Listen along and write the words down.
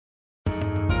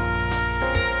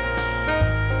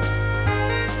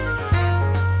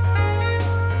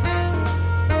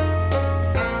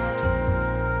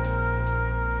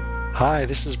Hi,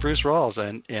 this is Bruce Rawls,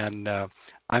 and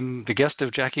I'm the guest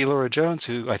of Jackie Laura Jones,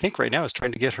 who I think right now is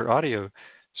trying to get her audio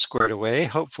squared away.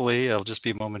 Hopefully, it'll just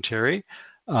be momentary.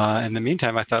 In the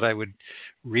meantime, I thought I would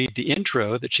read the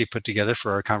intro that she put together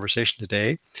for our conversation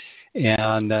today.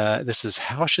 And this is,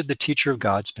 how should the teacher of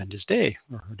God spend his day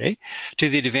or her day? To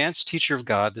the advanced teacher of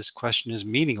God, this question is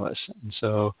meaningless. And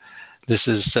so this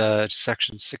is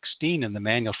section 16 in the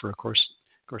manual for A Course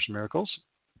in Miracles.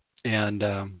 And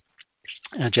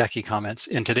Jackie comments,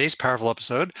 in today's powerful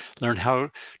episode, learn how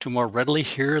to more readily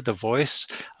hear the voice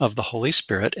of the Holy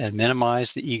Spirit and minimize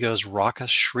the ego's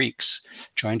raucous shrieks.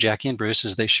 Join Jackie and Bruce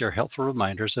as they share helpful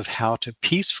reminders of how to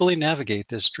peacefully navigate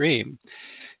this dream.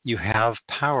 You have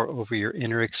power over your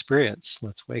inner experience.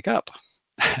 Let's wake up.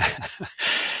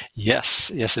 Yes,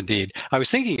 indeed. I was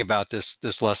thinking about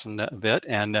this lesson a bit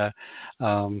and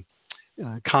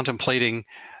contemplating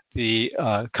the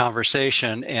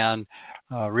conversation and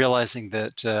realizing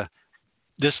that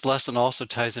this lesson also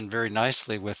ties in very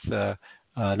nicely with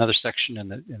another section in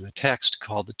the text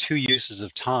called the two uses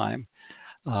of time.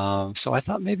 So I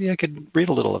thought maybe I could read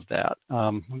a little of that.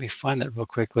 Let me find that real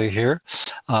quickly here.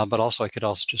 But also I could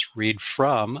also just read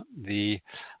from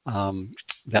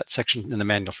that section in the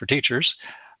Manual for Teachers.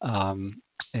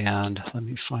 And let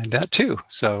me find that too.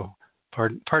 So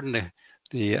pardon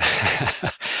the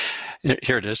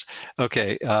here it is.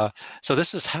 Okay, so this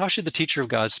is, how should the teacher of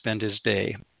God spend his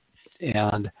day?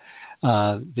 And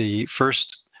the first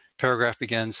paragraph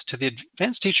begins, to the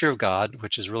advanced teacher of God,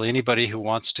 which is really anybody who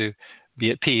wants to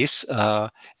be at peace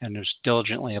and is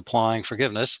diligently applying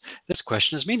forgiveness, this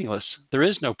question is meaningless. There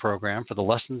is no program, for the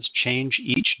lessons change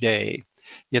each day.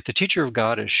 Yet the teacher of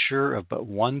God is sure of but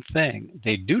one thing: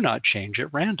 they do not change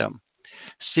at random.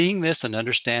 Seeing this and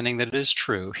understanding that it is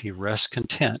true, he rests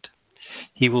content.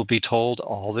 He will be told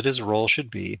all that his role should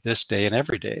be this day and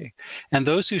every day. And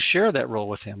those who share that role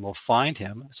with him will find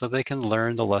him so they can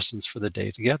learn the lessons for the day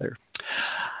together.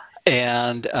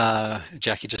 And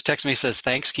Jackie just texted me, says,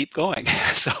 thanks, keep going.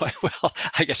 So I will.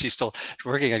 I guess she's still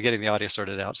working on getting the audio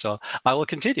sorted out. So I will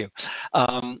continue.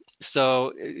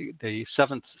 So the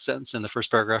seventh sentence in the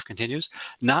first paragraph continues,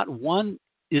 not one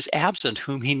is absent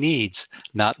whom he needs.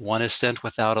 Not one is sent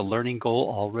without a learning goal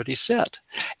already set,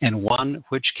 and one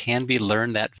which can be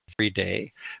learned that very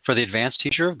day. For the advanced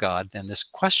teacher of God, then this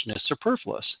question is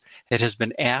superfluous. It has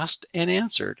been asked and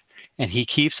answered, and he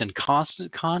keeps in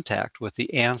constant contact with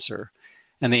the answer.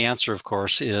 And the answer, of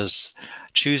course, is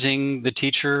choosing the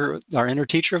teacher, our inner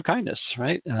teacher of kindness,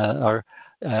 right? Our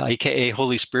aka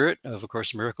Holy Spirit of A Course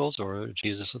in Miracles, or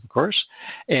Jesus of the Course.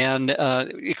 And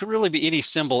it could really be any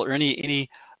symbol or any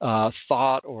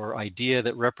thought or idea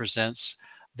that represents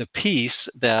the peace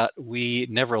that we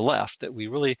never left, that we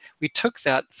took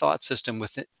that thought system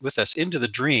with us into the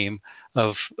dream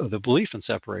of the belief in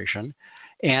separation.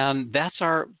 And that's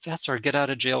our get out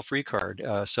of jail free card.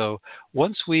 So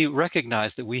once we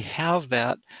recognize that we have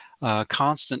that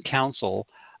constant counsel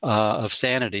of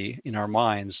sanity in our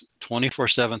minds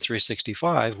 24/7,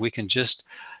 365, we can just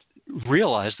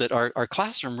realize that our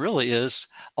classroom really is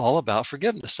all about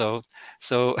forgiveness. So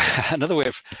another way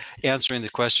of answering the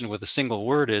question with a single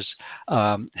word is,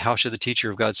 how should the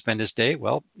teacher of God spend his day?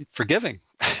 Well, forgiving.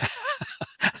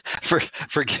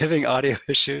 Forgiving audio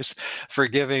issues,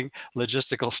 forgiving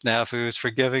logistical snafus,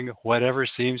 forgiving whatever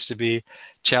seems to be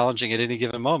challenging at any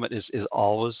given moment is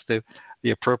always the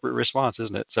appropriate response,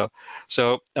 isn't it? So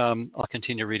I'll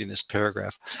continue reading this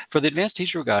paragraph. For the advanced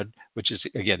teacher of God, which is,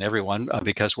 again, everyone,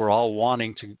 because we're all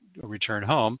wanting to return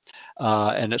home,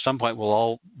 and at some point we'll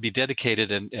all be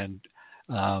dedicated and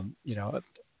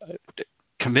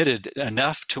committed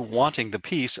enough to wanting the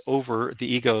peace over the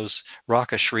ego's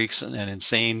raucous shrieks and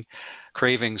insane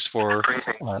cravings for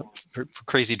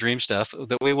crazy dream stuff,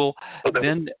 that we will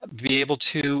then be able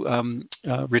to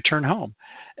return home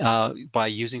by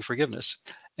using forgiveness.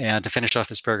 And to finish off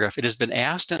this paragraph, it has been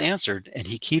asked and answered, and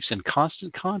he keeps in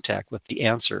constant contact with the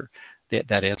answer.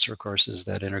 That answer, of course, is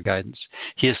that inner guidance.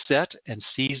 He is set and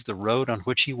sees the road on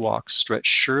which he walks stretch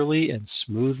surely and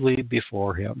smoothly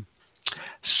before him.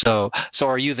 So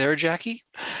are you there, Jackie?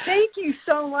 Thank you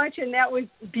so much, and that was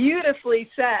beautifully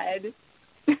said.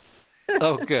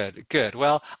 Oh, good.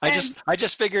 Well, I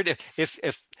just figured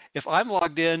if I'm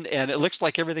logged in and it looks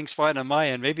like everything's fine on my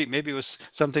end, maybe it was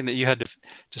something that you had to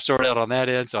sort out on that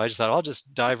end. So I just thought I'll just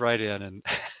dive right in. And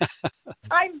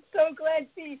I'm so glad.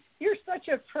 See, you're such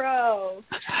a pro.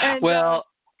 And, well.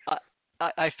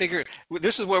 I figured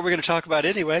this is what we're going to talk about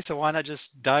anyway, so why not just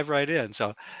dive right in?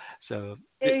 So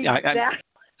exactly.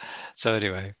 So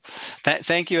anyway,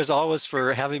 thank you as always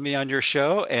for having me on your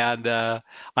show, and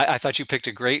I thought you picked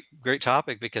a great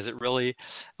topic, because it really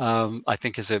I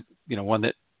think is one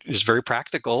that is very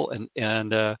practical,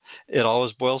 and it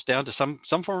always boils down to some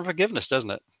form of forgiveness,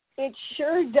 doesn't it? It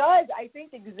sure does. I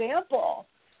think example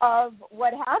of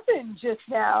what happened just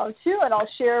now, too, and I'll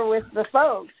share with the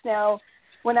folks. Now,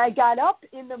 when I got up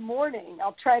in the morning,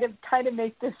 I'll try to kind of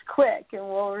make this quick, and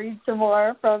we'll read some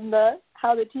more from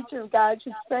How the Teacher of God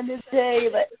Should Spend His Day.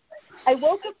 But I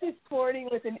woke up this morning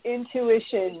with an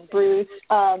intuition, Bruce,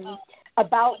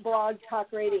 about Blog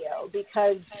Talk Radio,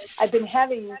 because I've been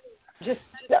having just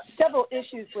several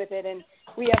issues with it, and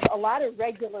we have a lot of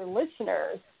regular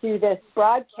listeners through this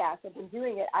broadcast. I've been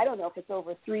doing it, I don't know if it's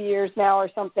over 3 years now or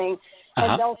something,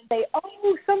 and they'll say,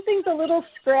 oh, something's a little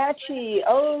scratchy.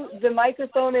 Oh, the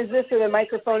microphone is this or the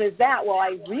microphone is that. Well,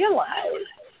 I realized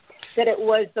that it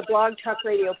was the Blog Talk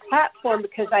Radio platform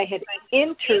because I had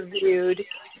interviewed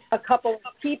a couple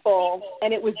of people,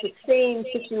 and it was the same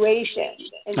situation.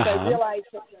 And so I realized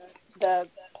that the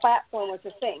platform was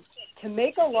the thing. To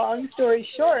make a long story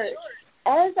short,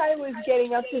 as I was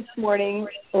getting up this morning,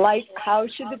 like how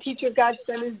should the teacher of God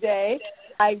spend his day,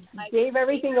 I gave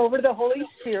everything over to the Holy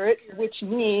Spirit, which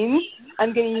means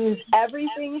I'm going to use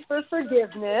everything for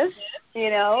forgiveness,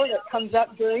 that comes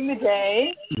up during the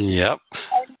day. Yep.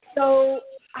 And so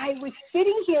I was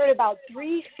sitting here at about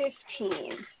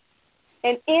 3:15,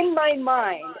 and in my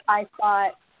mind, I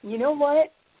thought, you know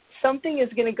what? Something is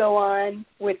going to go on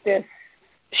with this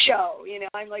show.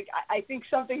 I'm like, I think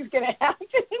something's going to happen.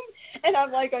 And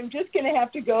I'm like, I'm just going to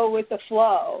have to go with the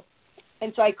flow.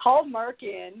 And so I called Mark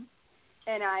in,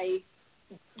 and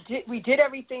we did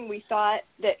everything we thought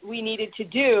that we needed to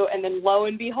do. And then lo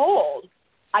and behold,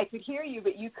 I could hear you,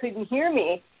 but you couldn't hear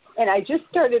me. And I just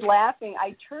started laughing.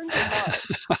 I turned to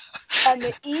Mark, and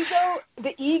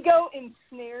the ego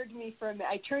ensnared me for a minute.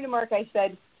 I turned to Mark. I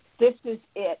said, this is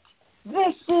it.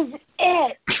 This is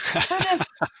it.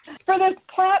 For this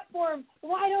platform,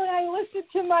 why don't I listen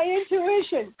to my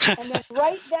intuition? And then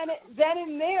right then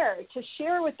and there to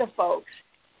share with the folks,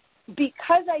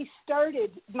 because I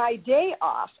started my day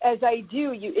off as I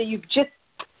do, you just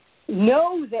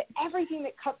know that everything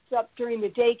that comes up during the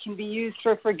day can be used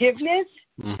for forgiveness.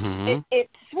 Mm-hmm. It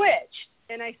switched,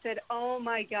 and I said, oh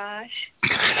my gosh,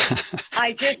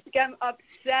 I just am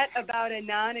upset about a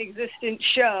non-existent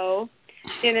show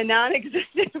in a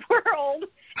non-existent world,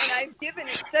 and I've given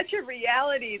it such a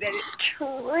reality that it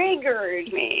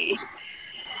triggered me.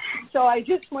 So I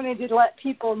just wanted to let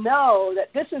people know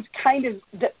that this is kind of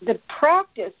the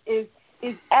practice is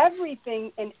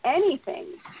everything and anything,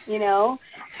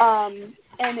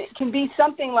 and it can be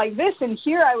something like this. And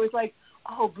here I was like,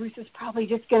 oh, Bruce is probably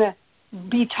just going to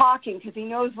be talking because he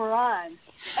knows we're on.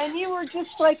 And you were just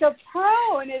like a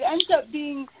pro, and it ends up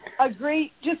being a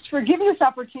great just forgiveness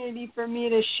opportunity for me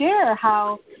to share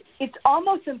how it's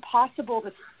almost impossible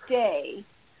to stay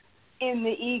in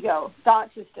the ego thought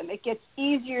system. It gets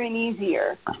easier and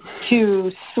easier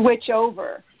to switch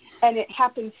over, and it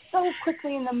happens so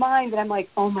quickly in the mind that I'm like,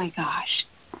 oh my gosh,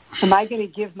 am I going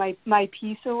to give my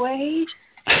peace away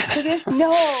to this?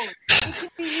 No, it should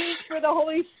be used for the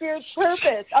Holy Spirit's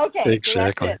purpose. Okay, exactly. So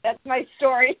that's it. That's my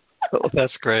story. Oh,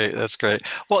 that's great. That's great.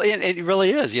 Well, it really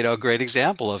is, a great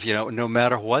example of, no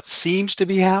matter what seems to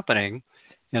be happening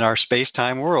in our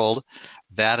space-time world,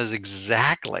 that is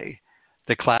exactly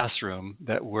the classroom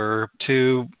that we're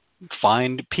to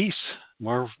find peace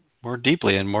more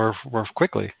deeply and more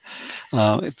quickly.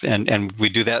 And we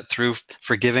do that through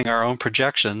forgiving our own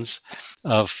projections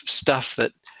of stuff that,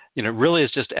 really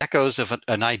is just echoes of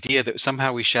an idea that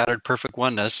somehow we shattered perfect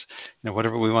oneness,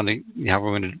 whatever we want to,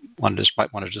 however we want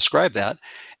to describe that.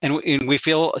 And we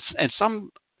feel at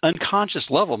some unconscious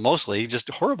level, mostly just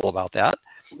horrible about that,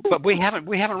 but we haven't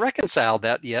reconciled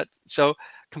that yet. So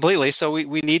completely. So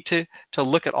we need to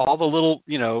look at all the little,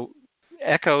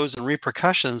 echoes and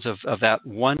repercussions of that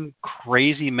one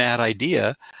crazy mad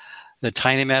idea, the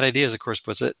tiny mad idea, as of course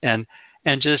puts it, and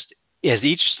just as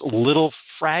each little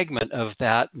fragment of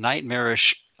that nightmarish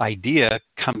idea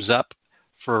comes up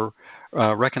for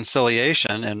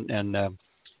reconciliation and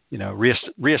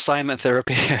reassignment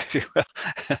therapy, if you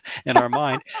will, in our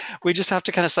mind, we just have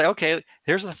to kind of say, okay,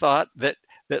 here's a thought that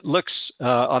looks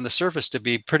on the surface to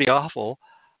be pretty awful,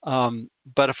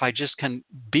 but if I just can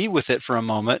be with it for a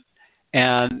moment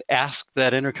and ask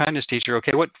that inner kindness teacher,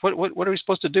 okay, what are we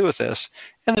supposed to do with this?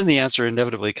 And then the answer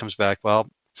inevitably comes back, well,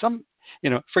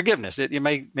 forgiveness. It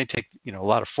may take, a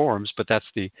lot of forms, but that's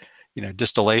the,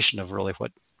 distillation of really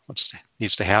what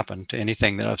needs to happen to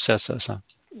anything that upsets us. Huh?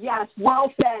 Yes,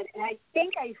 well said. And I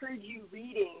think I heard you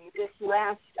reading this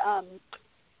last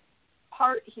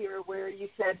part here where you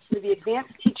said, for the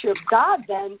advanced teacher of God,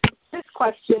 then this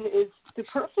question is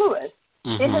superfluous.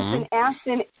 Mm-hmm. It has been asked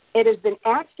It has been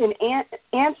asked and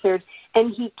answered,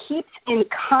 and he keeps in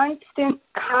constant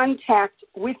contact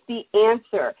with the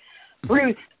answer.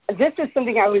 Bruce, this is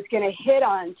something I was going to hit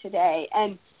on today,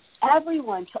 and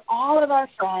everyone, to all of our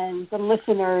friends and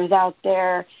listeners out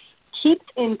there, keeps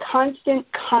in constant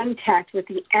contact with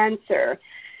the answer.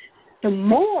 The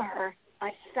more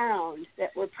I found that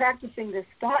we're practicing this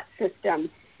thought system,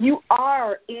 you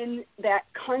are in that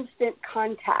constant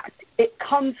contact. It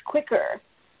comes quicker.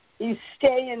 You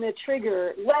stay in the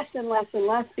trigger less and less and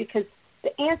less because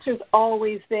the answer's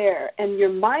always there, and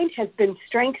your mind has been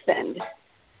strengthened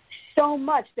so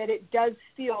much that it does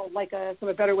feel like a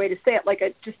better way to say it, like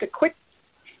just a quick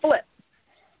flip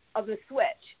of the switch.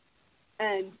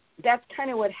 And that's kind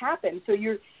of what happened. So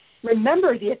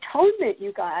remember, the atonement,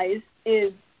 you guys,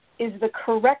 is the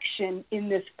correction in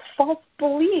this false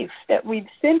belief that we've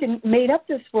sinned and made up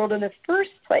this world in the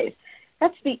first place.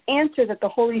 That's the answer that the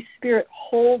Holy Spirit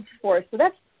holds for us. So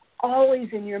that's always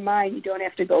in your mind. You don't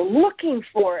have to go looking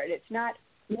for it. It's not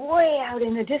way out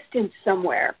in the distance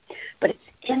somewhere. But it's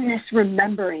in this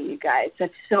remembering, you guys.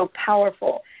 That's so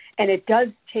powerful. And it does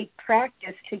take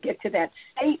practice to get to that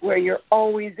state where you're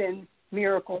always in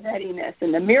miracle readiness.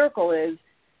 And the miracle is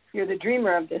you're the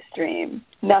dreamer of this dream.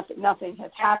 Nothing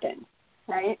has happened,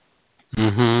 right?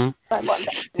 Mm-hmm. So I love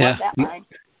that line.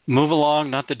 Move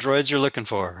along, not the droids you're looking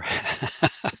for.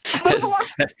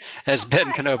 as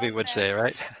Ben Kenobi would say,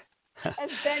 right? As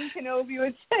Ben Kenobi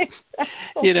would say.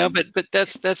 But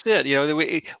that's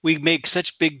it. We make such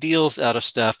big deals out of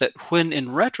stuff that, when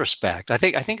in retrospect, I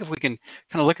think if we can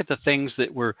kind of look at the things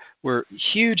that were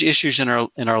huge issues in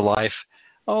our life.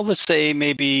 Oh, let's say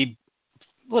maybe,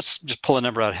 let's just pull a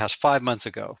number out of the house, 5 months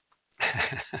ago.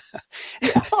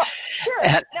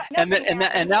 Sure.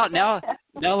 And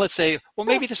now let's say, well,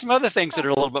 maybe there's some other things that are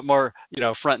a little bit more,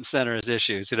 front and center as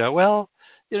issues.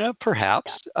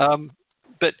 Perhaps.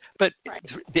 But right.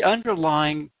 The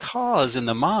underlying cause in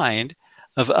the mind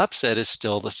of upset is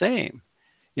still the same.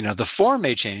 The form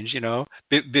may change.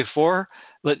 Before,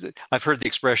 I've heard the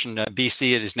expression BC.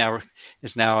 It is now.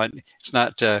 It's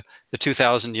not the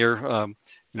 2,000 year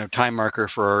time marker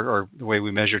for or the way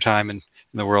we measure time in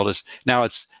the world is now.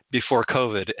 It's before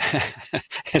COVID.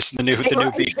 It's the new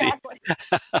BC.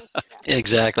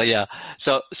 Exactly. Yeah.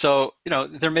 So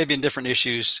there may be different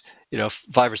issues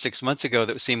 5 or 6 months ago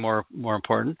that seem more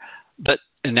important,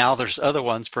 and now there's other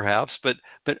ones perhaps, but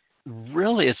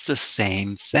really it's the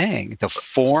same thing. The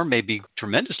form may be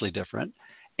tremendously different,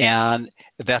 and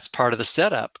that's part of the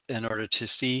setup in order to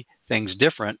see things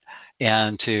different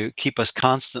and to keep us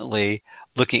constantly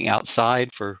looking outside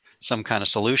for some kind of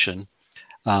solution.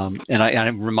 And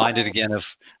I'm reminded again of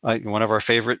one of our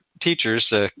favorite teachers,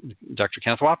 Dr.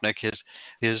 Kenneth Wapnick.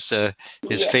 His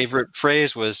favorite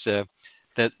phrase was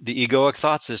that the egoic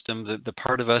thought system, the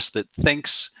part of us that thinks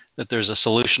that there's a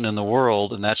solution in the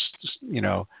world, and that's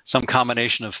some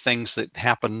combination of things that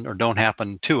happen or don't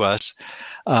happen to us.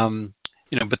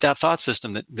 But that thought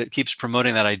system that keeps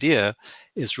promoting that idea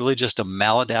is really just a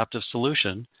maladaptive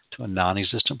solution to a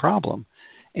non-existent problem.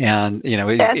 And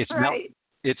it's right.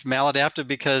 It's maladaptive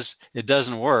because it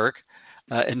doesn't work.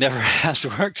 It never has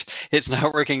worked. It's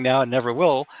not working now. It never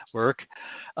will work.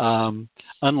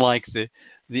 Unlike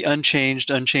the unchanged,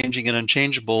 unchanging, and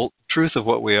unchangeable truth of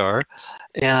what we are.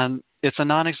 And it's a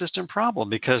non-existent problem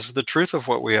because the truth of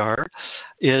what we are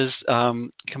is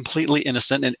completely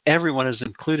innocent, and everyone is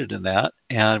included in that,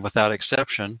 and without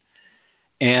exception.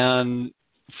 And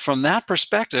from that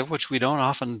perspective, which we don't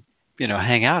often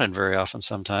hang out in very often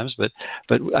sometimes, but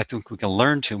I think we can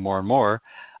learn to more and more,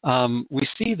 we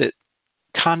see that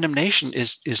condemnation is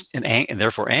and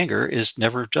therefore anger is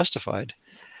never justified.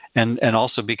 And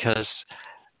also because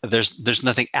there's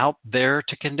nothing out there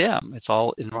to condemn. It's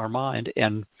all in our mind.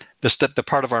 And the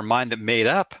part of our mind that made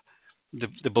up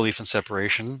the belief in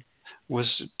separation was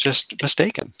just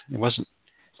mistaken. It wasn't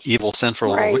evil,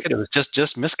 sinful, or wicked. It was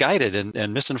just misguided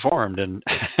and misinformed and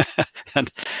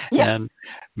and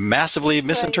massively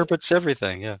misinterprets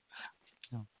everything. Yeah.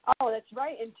 Oh, that's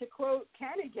right. And to quote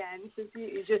Ken again, since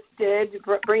you just did,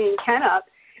 bringing Ken up,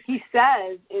 he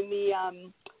says in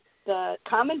the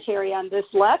commentary on this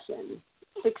lesson,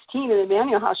 16 in the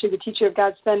manual, How Should the Teacher of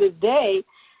God Spend His Day,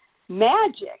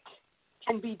 magic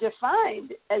can be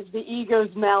defined as the ego's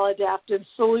maladaptive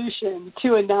solution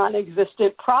to a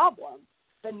non-existent problem.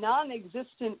 The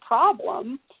non-existent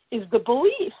problem is the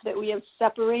belief that we have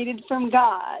separated from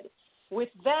God, with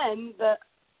then the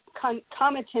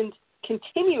concomitant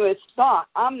continuous thought,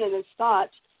 ominous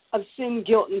thoughts of sin,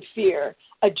 guilt, and fear,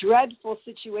 a dreadful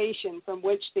situation from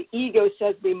which the ego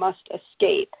says we must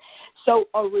escape. So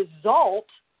a result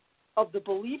of the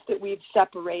belief that we've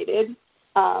separated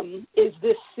is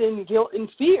this sin, guilt, and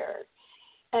fear.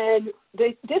 And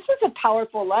this is a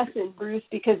powerful lesson, Bruce,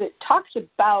 because it talks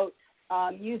about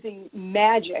using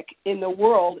magic in the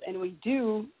world, and we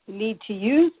do need to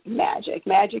use magic.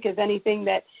 Magic is anything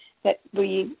that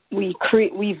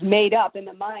we've made up in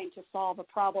the mind to solve a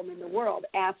problem in the world,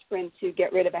 aspirin to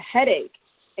get rid of a headache,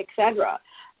 etc.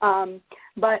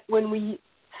 But when we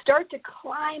start to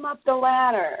climb up the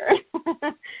ladder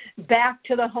back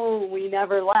to the home we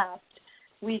never left,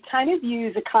 we kind of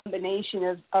use a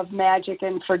combination of magic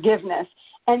and forgiveness.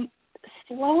 And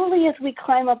slowly as we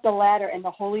climb up the ladder and the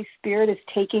Holy Spirit is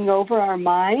taking over our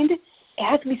mind,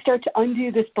 as we start to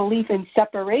undo this belief in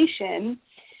separation,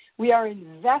 we are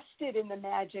invested in the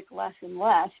magic less and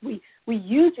less. We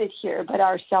use it here, but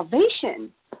our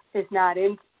salvation is not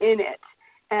in it.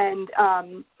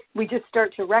 And we just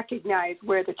start to recognize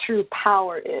where the true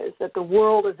power is, that the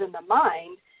world is in the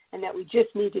mind, and that we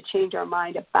just need to change our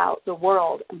mind about the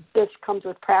world. And this comes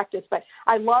with practice. But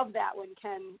I love that when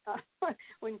Ken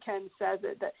says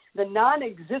it, that the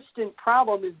non-existent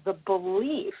problem is the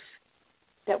belief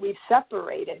that we've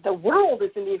separated. The world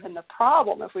isn't even the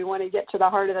problem if we want to get to the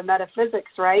heart of the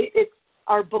metaphysics, right? It's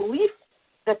our belief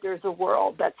that there's a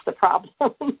world that's the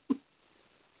problem.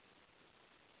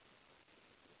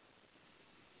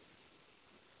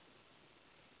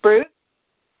 Bruce?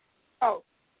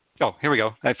 Oh, here we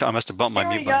go. I must have bumped my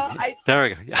mute button. There we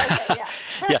go. Yeah.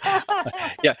 Okay,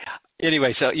 yeah.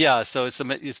 Anyway, so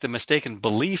it's the mistaken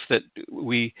belief that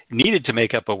we needed to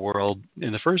make up a world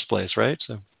in the first place, right?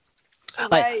 So.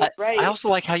 Right. I also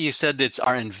like how you said it's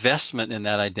our investment in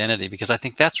that identity, because I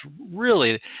think that's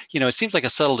really, it seems like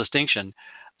a subtle distinction,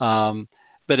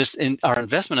 but it's in our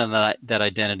investment in that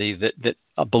identity that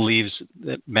believes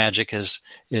that magic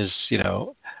is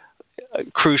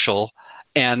crucial.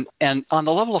 And on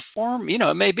the level of form,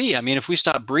 it may be. I mean, if we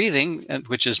stop breathing,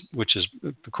 which is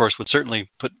of course would certainly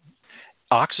put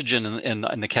oxygen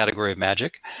in the category of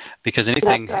magic, because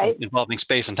anything involving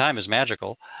space and time is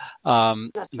magical.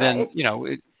 Then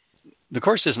the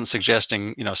Course isn't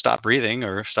suggesting stop breathing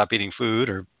or stop eating food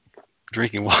or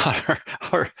drinking water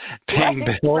or paying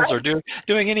bills or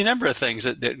doing any number of things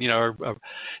that are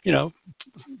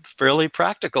fairly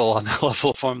practical on the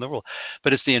level of form of the world.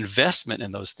 But it's the investment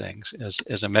in those things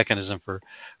as a mechanism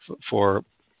for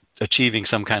achieving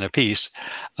some kind of peace,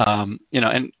 and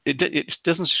it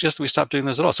doesn't suggest we stop doing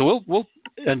this at all. So we'll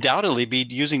undoubtedly be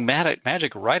using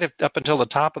magic right up until the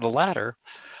top of the ladder.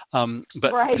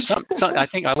 But I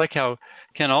think I like how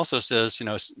Ken also says,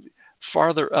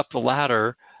 farther up the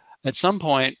ladder, at some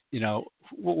point,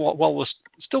 we'll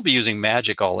still be using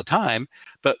magic all the time,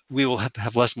 but we will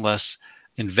have less and less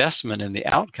investment in the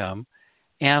outcome,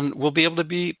 and we'll be able to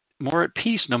be more at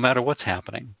peace no matter what's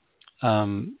happening.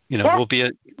 We'll be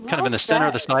kind of in the center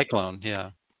of the cyclone.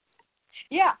 Yeah.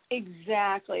 Yeah,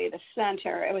 exactly. The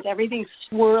center. It was everything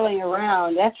swirling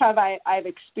around. That's how I've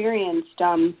experienced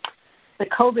the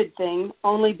COVID thing,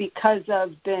 only because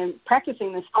I've been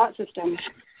practicing this thought system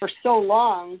for so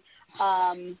long.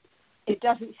 It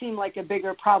doesn't seem like a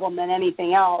bigger problem than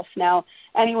anything else. Now,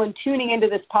 anyone tuning into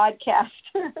this podcast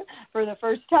for the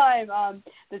first time,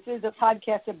 this is a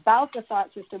podcast about the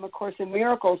thought system, A Course in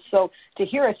Miracles. So to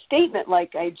hear a statement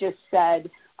like I just said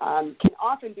can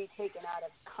often be taken out of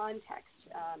context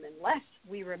unless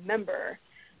we remember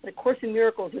the Course in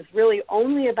Miracles is really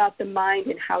only about the mind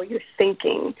and how you're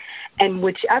thinking. And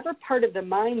whichever part of the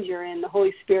mind you're in, the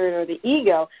Holy Spirit or the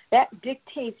ego, that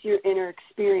dictates your inner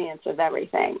experience of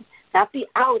everything. Not the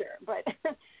outer, but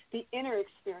the inner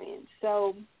experience.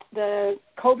 So the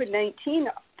COVID-19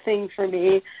 thing for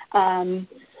me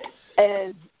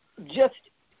is just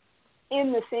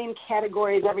in the same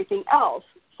category as everything else,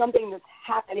 something that's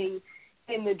happening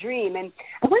in the dream. And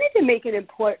I wanted to make an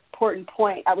important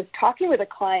point. I was talking with a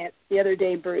client the other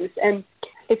day, Bruce, and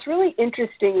it's really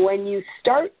interesting when you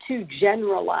start to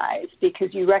generalize, because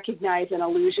you recognize an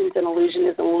illusion is an illusion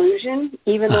is an illusion,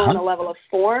 even though on the level of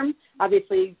form,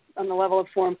 obviously on the level of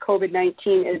form,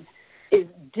 COVID-19 is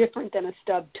different than a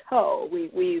stubbed toe.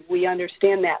 We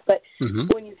understand that. But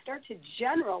when you start to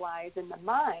generalize in the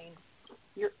mind,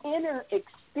 your inner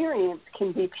experience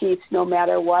can be peace no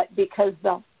matter what, because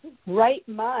the right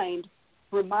mind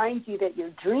reminds you that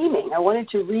you're dreaming. I wanted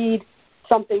to read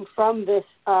something from this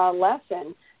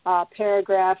lesson,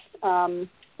 paragraph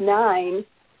 9,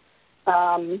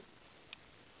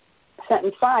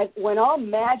 sentence 5. When all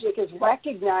magic is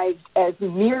recognized as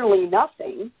merely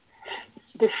nothing,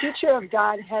 the teacher of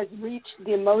God has reached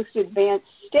the most advanced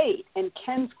state. And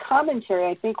Ken's commentary,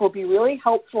 I think, will be really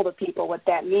helpful to people what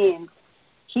that means.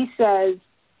 He says,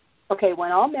 okay,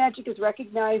 when all magic is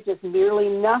recognized as merely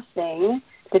nothing,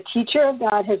 The teacher of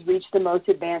God has reached the most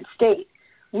advanced state.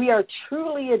 We are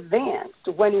truly advanced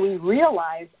when we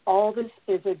realize all this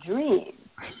is a dream.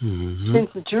 Mm-hmm.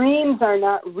 Since dreams are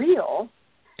not real,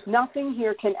 nothing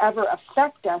here can ever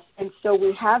affect us, and so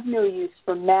we have no use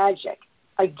for magic.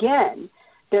 Again,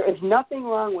 there is nothing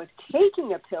wrong with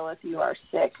taking a pill if you are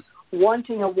sick,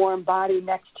 wanting a warm body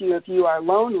next to you if you are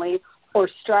lonely, or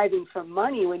striving for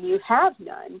money when you have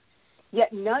none.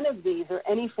 Yet none of these or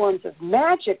any forms of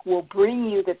magic will bring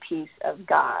you the peace of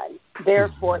God.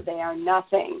 Therefore, they are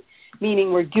nothing,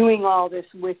 meaning we're doing all this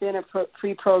within a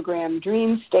pre-programmed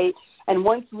dream state. And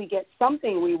once we get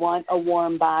something we want, a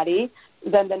warm body,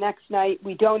 then the next night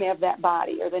we don't have that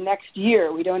body, or the next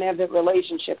year we don't have that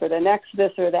relationship, or the next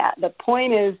this or that. The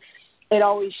point is, it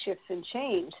always shifts and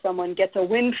changes. Someone gets a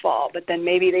windfall, but then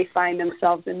maybe they find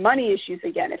themselves in money issues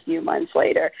again a few months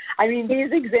later. I mean, these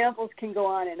examples can go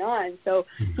on and on. So,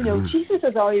 Jesus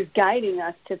is always guiding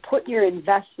us to put your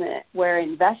investment where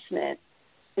investment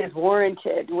is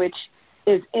warranted, which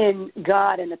is in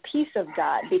God and the peace of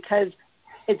God, because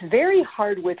it's very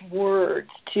hard with words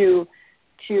to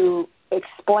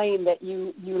explain that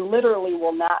you literally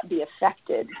will not be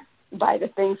affected by the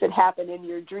things that happen in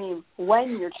your dream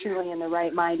when you're truly in the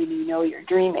right mind and you know you're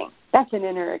dreaming. That's an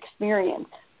inner experience.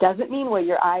 Doesn't mean what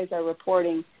your eyes are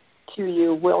reporting to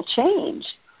you will change,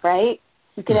 right?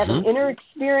 You can have an inner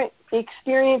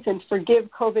experience and forgive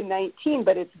COVID-19,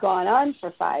 but it's gone on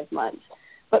for 5 months.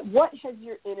 But what has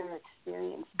your inner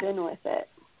experience been with it?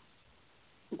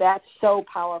 That's so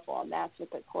powerful, and that's what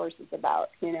the Course is about,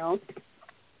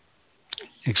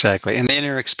 Exactly. And the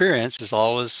inner experience is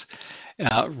always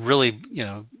really,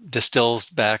 distills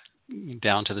back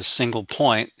down to the single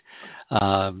point,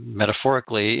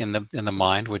 metaphorically in the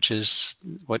mind, which is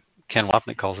what Ken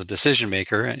Wapnick calls a decision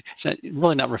maker. It's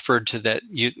really not referred to that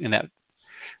in that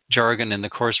jargon in the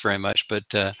Course very much, but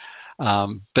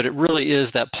it really is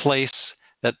that place,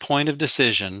 that point of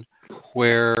decision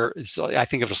where I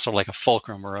think of it sort of like a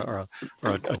fulcrum or a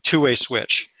two-way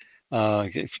switch.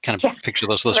 If you kind of picture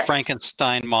those right.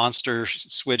 Frankenstein monster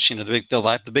switch,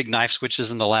 the big knife switches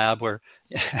in the lab where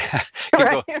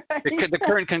the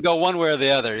current can go one way or the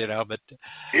other, But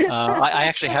I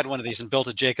actually had one of these and built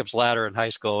a Jacob's ladder in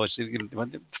high school, which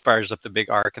fires up the big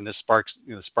arc and the spark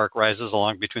rises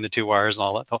along between the two wires and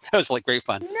all that. That was like great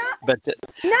fun. Nice.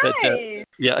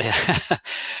 Yeah.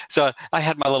 So I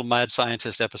had my little mad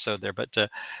scientist episode there, but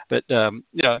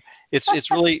it's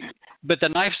really. But the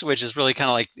knife switch is really kind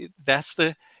of like that's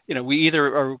we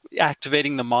either are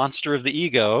activating the monster of the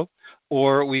ego,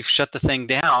 or we've shut the thing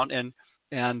down and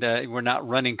we're not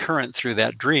running current through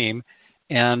that dream,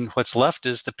 and what's left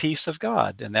is the peace of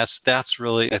God, and that's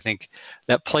really, I think,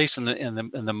 that place in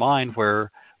the mind where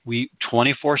we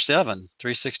 24/7,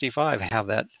 365 have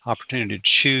that opportunity to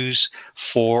choose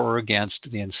for or against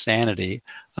the insanity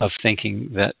of thinking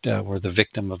that we're the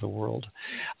victim of the world.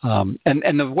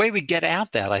 And the way we get at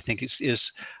that, I think, is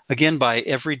again by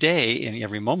every day, in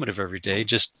every moment of every day,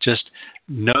 just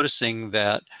noticing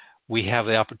that we have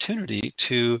the opportunity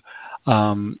to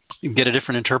get a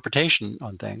different interpretation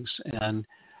on things, and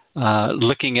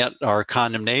looking at our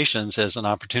condemnations as an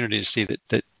opportunity to see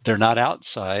that they're not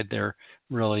outside, they're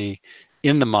really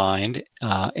in the mind,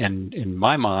 and in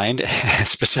my mind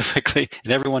specifically,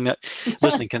 and everyone that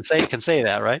listening can say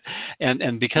that, right?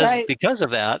 And because of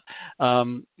that,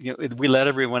 we let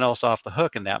everyone else off the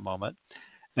hook in that moment,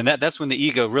 and that's when the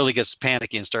ego really gets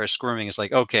panicky and starts squirming. It's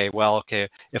like, okay,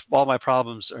 if all my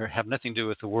problems have nothing to do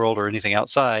with the world or anything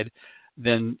outside,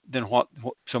 then what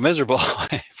so miserable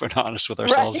if we're not honest with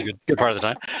ourselves a good part of the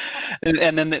time.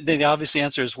 And then the obvious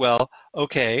answer is, well,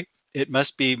 okay, it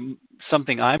must be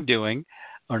something I'm doing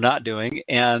or not doing,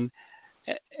 and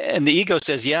the ego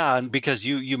says, yeah, and because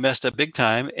you messed up big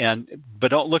time, but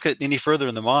don't look at any further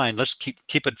in the mind. Let's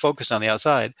keep it focused on the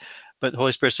outside. But the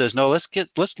Holy Spirit says, no,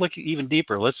 let's look even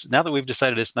deeper. Now that we've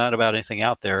decided it's not about anything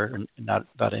out there and not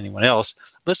about anyone else,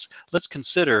 let's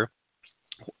consider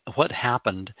what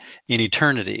happened in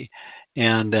eternity,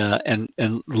 and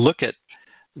look at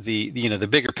the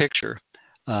bigger picture,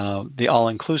 the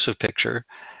all-inclusive picture,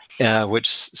 which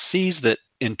sees that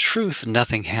in truth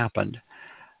nothing happened.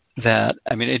 That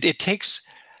it takes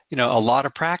a lot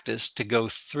of practice to go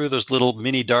through those little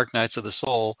mini dark nights of the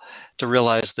soul to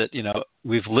realize that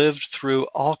we've lived through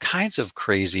all kinds of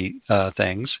crazy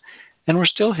things, and we're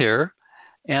still here,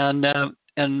 and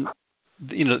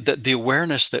the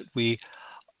awareness that we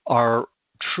are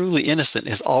truly innocent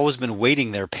has always been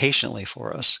waiting there patiently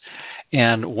for us.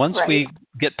 And once we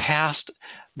get past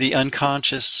the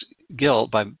unconscious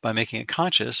guilt by making it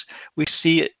conscious, we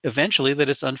see it eventually that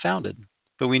it's unfounded.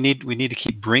 But we need to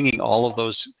keep bringing all of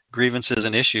those grievances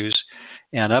and issues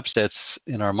and upsets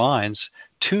in our minds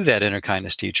to that inner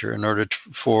kindness teacher in order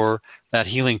for that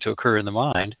healing to occur in the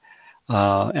mind.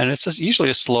 And it's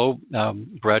usually a slow,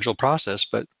 gradual process,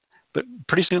 but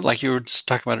pretty soon, like you were just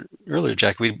talking about earlier,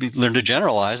 Jack, we learn to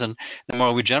generalize, and the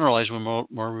more we generalize, the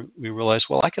more we realize,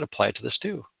 well, I could apply it to this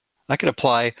too. I could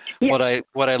apply what I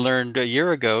learned a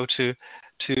year ago to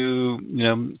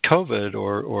COVID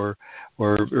or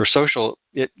social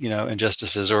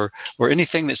injustices or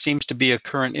anything that seems to be a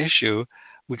current issue.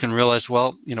 We can realize,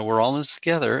 well, we're all in this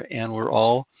together, and we're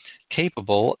all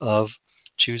capable of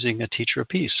choosing a teacher of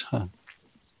peace. Huh?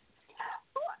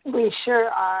 We sure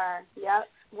are. Yep.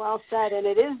 Well said. And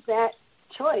it is that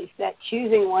choice, that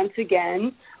choosing once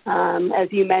again, as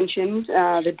you mentioned,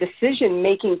 the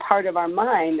decision-making part of our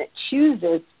mind that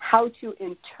chooses how to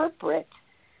interpret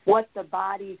what the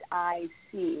body's eyes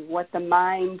see, what the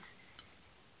mind's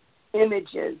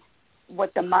images,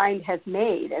 what the mind has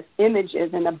made as images,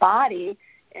 and the body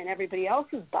and everybody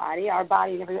else's body, our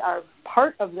body and everybody are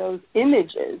part of those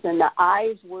images, and the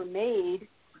eyes were made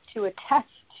to attest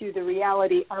to the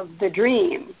reality of the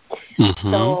dream.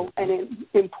 Mm-hmm. So an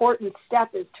important step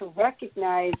is to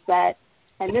recognize that,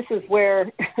 and this is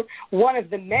where one of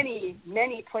the many,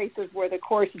 many places where the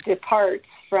Course departs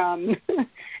from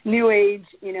New Age,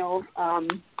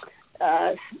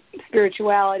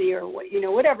 spirituality or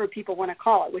whatever people want to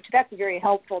call it, which that's very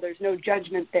helpful. There's no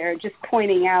judgment there, just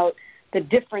pointing out the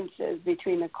differences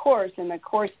between the Course, and the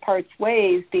Course parts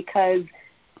ways because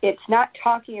it's not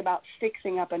talking about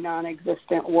fixing up a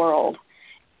non-existent world.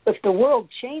 If the world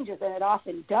changes, and it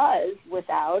often does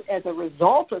as a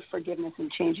result of forgiveness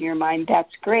and changing your mind, that's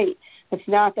great. It's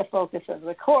not the focus of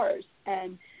the Course.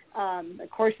 And the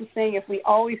Course is saying if we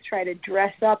always try to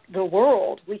dress up the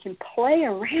world, we can play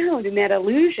around in that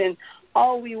illusion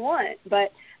all we want.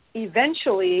 But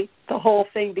eventually, the whole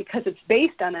thing, because it's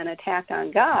based on an attack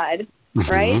on God, mm-hmm.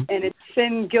 right? And it's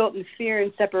sin, guilt, and fear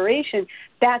and separation.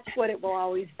 That's what it will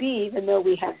always be, even though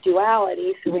we have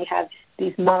duality. So we have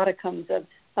these modicums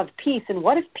of peace. And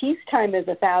what if peacetime is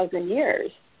 1,000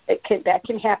 years? That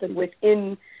can happen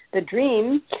within the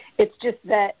dream. It's just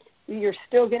that you're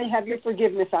still going to have your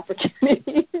forgiveness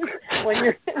opportunities when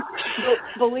you're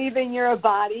believing you're a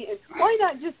body. And why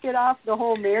not just get off the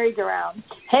whole merry-go-round?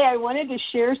 Hey, I wanted to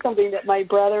share something that my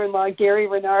brother-in-law, Gary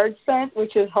Renard, sent,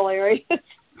 which is hilarious.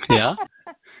 Yeah.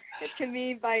 To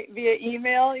me via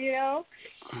email,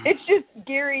 It's just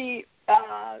Gary,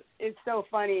 it's so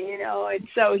funny, And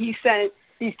so he sent,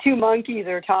 these two monkeys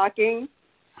are talking,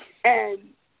 and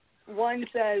one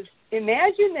says,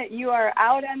 imagine that you are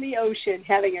out on the ocean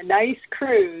having a nice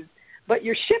cruise, but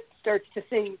your ship starts to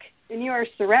sink, and you are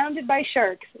surrounded by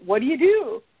sharks. What do you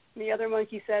do? And the other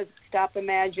monkey says, stop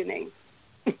imagining.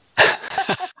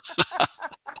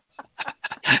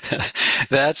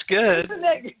 That's good.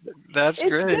 That's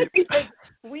great. Good because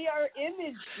we are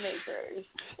image makers.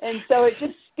 And so it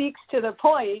just speaks to the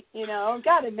point,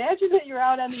 God, imagine that you're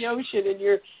out on the ocean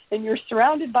and you're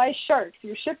surrounded by sharks.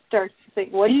 Your ship starts to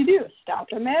sink. What do you do? Stop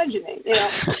imagining.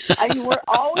 I mean, we're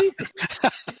always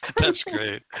That's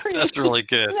great. That's really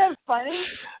good. Isn't that funny?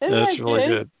 That's really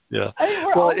good. Yeah. I mean,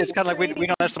 well, it's kind of like we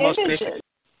don't that's the most images. basic.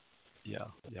 Yeah.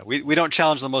 We don't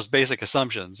challenge the most basic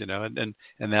assumptions, and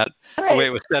that right. The way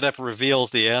it was set up reveals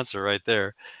the answer right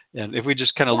there. And if we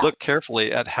just kind of look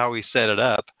carefully at how we set it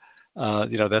up,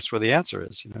 that's where the answer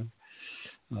is,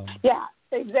 Yeah,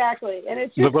 exactly. And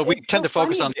it's just, but we tend so to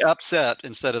focus funny. on the upset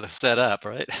instead of the setup,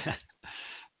 right?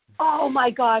 Oh my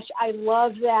gosh, I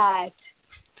love that.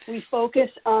 We focus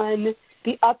on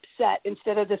the upset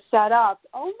instead of the setup.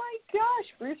 Oh my gosh,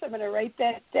 Bruce, I'm going to write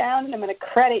that down and I'm going to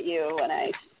credit you when I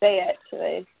say it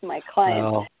to my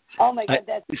client. Well, oh my God,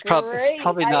 that's it's great.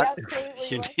 Probably not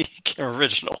unique or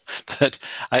original, but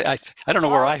I don't know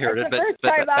where I heard it.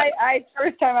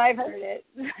 First time I've heard it.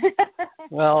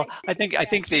 Well, I think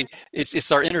it's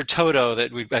our inner Toto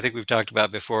that I think we've talked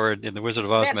about before in the Wizard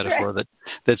of Oz metaphor. Right.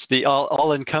 That's the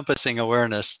all-encompassing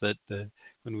awareness that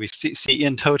when we see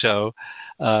in Toto,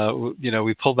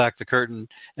 we pull back the curtain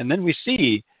and then we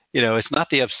see, it's not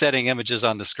the upsetting images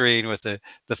on the screen with the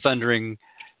thundering,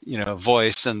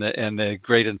 voice and the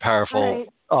great and powerful right.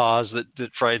 Oz that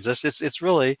frightens us. It's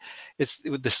really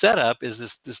the setup is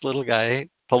this little guy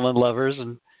pulling levers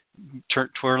and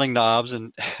twirling knobs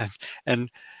and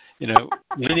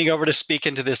leaning over to speak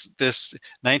into this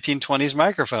 1920s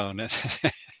microphone.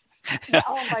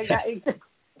 Oh my God,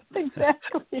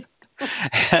 exactly.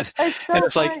 And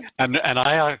it's like, and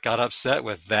I got upset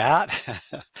with that,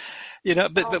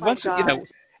 but once,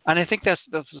 and I think that's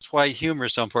why humor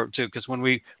is so important too, because when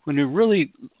we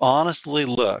really honestly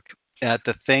look at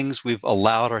the things we've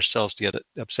allowed ourselves to get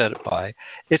upset by.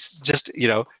 It's just,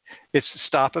 it's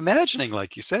stop imagining,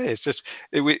 like you say. It's just,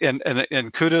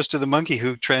 and kudos to the monkey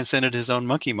who transcended his own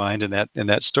monkey mind in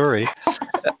that story.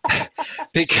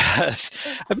 Because,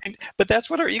 but that's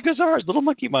what our egos are, as little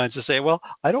monkey minds, to say, well,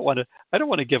 I don't want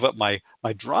to give up my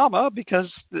drama, because,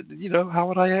 how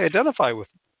would I identify with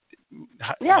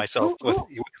myself?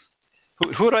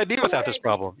 Who would I be without this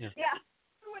problem? Yeah.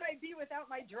 Who would I be without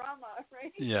my drama,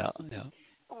 right? Yeah.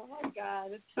 Oh my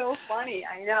God, it's so funny.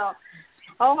 I know.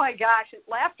 Oh my gosh,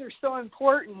 laughter's so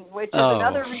important, which is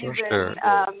another reason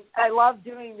I love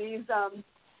doing these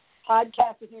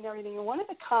podcasts with you and everything. And one of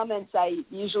the comments I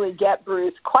usually get,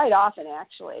 Bruce, quite often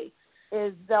actually,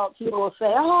 is that people will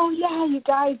say, "Oh yeah, you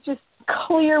guys just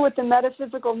clear with the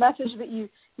metaphysical message, but you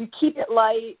keep it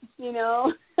light,"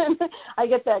 I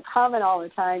get that comment all the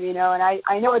time, and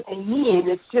I know what they mean.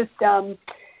 It's just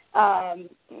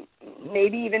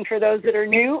maybe even for those that are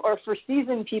new or for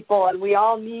seasoned people, and we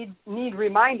all need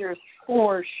reminders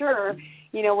for sure.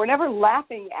 We're never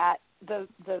laughing at the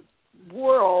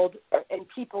world and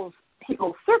people's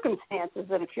circumstances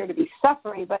that appear to be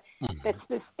suffering, but it's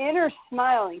this inner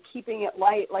smile and keeping it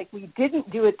light, like we didn't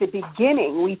do at the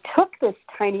beginning. We took this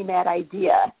tiny mad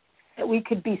idea that we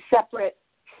could be separate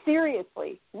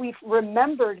seriously. We've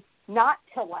remembered not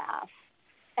to laugh.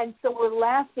 And so we're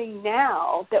laughing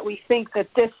now that we think that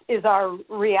this is our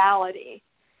reality.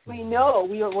 We know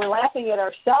we're laughing at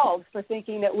ourselves for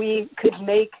thinking that we could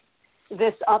make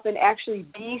this up and actually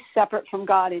be separate from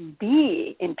God and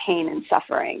be in pain and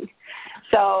suffering.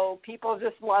 So people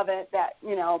just love it, that,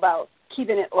 about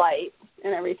keeping it light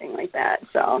and everything like that.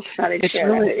 So it's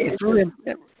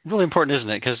really important, isn't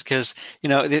it? Because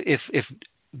if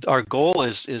our goal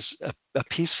is a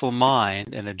peaceful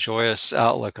mind and a joyous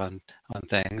outlook on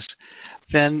things,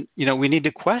 then we need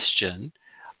to question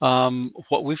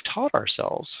what we've taught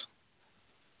ourselves,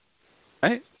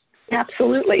 right?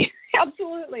 Absolutely.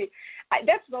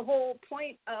 That's the whole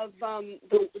point of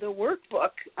the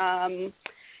workbook.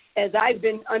 As I've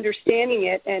been understanding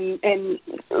it and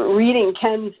reading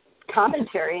Ken's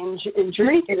commentary and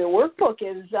journey through the workbook,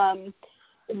 is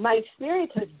my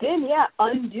experience has been,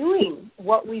 undoing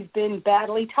what we've been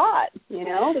badly taught.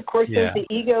 The Course says the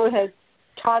ego has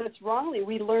taught us wrongly.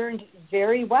 We learned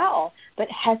very well, but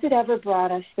has it ever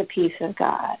brought us the peace of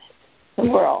God, the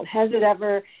world? Has it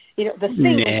ever, the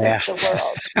thing of the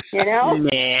world,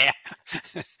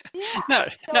 No,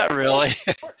 not really.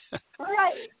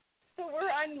 Right. So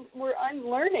we're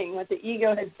unlearning what the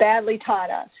ego has badly taught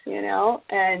us,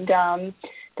 and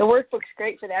the workbook's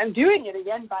great for that. I'm doing it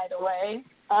again, by the way.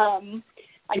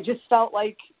 I just felt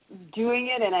like doing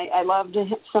it, and I love to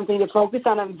have something to focus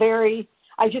on.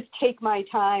 I just take my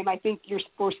time. I think we're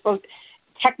supposed,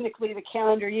 technically the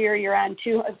calendar year, you're on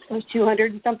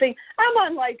 200 and something. I'm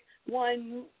on like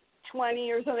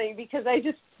 120 or something, because I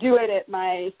just do it at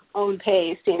my own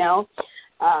pace,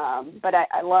 but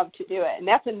I love to do it. And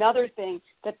that's another thing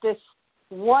that this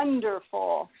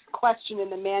wonderful question in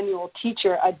the manual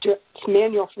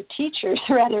for teachers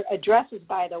rather addresses,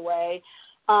 by the way.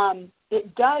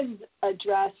 It does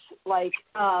address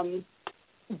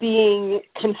being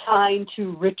confined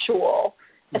to ritual,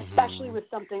 especially with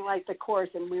something like the Course,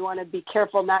 and we want to be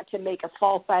careful not to make a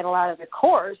false idol out of the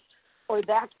Course, or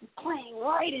that's playing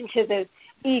right into the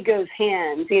ego's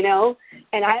hands,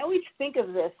 And I always think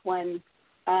of this when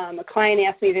a client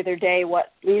asked me the other day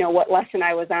what lesson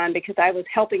I was on, because I was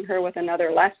helping her with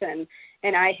another lesson,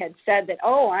 and I had said that,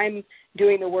 I'm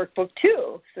doing the workbook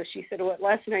too. So she said, what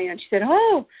lesson are you on? She said,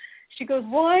 she goes,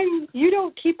 you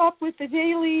don't keep up with the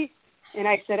daily. And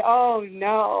I said, oh,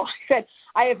 no. I said,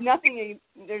 I have nothing,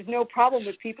 there's no problem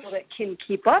with people that can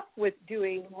keep up with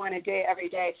doing one a day every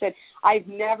day. I said, I've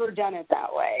never done it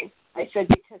that way. I said,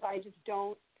 because I just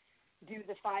don't do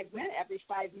the 5 minutes, every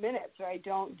 5 minutes, or I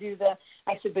don't do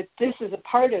I said, but this is a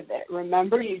part of it.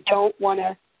 Remember, you don't want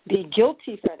to be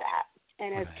guilty for that.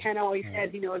 And as Ken always says,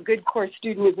 a good Course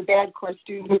student is a bad Course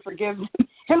student who forgives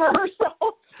him or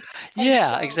herself.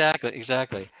 Yeah,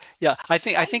 exactly. Yeah, I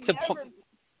think the point.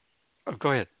 Oh,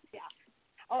 go ahead. Yeah.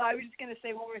 Oh, I was just going to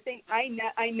say one more thing.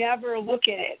 I never look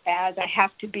at it as I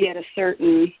have to be at a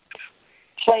certain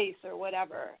place or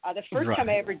whatever. The first time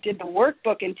I ever did the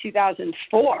workbook in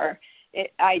 2004,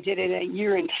 I did it a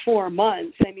year and 4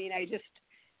 months. I just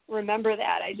remember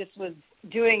that. I just was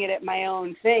doing it at my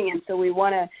own thing, and so we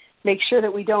want to make sure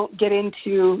that we don't get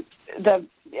into the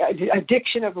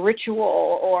addiction of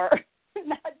ritual or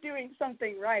not doing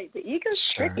something right. The ego's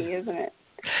tricky, isn't it?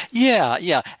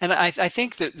 Yeah, and I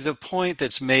think that the point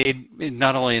that's made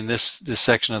not only in this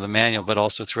section of the manual but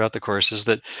also throughout the Course is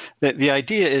that the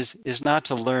idea is not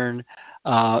to learn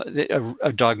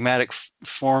a dogmatic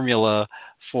formula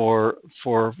for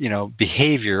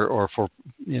behavior or for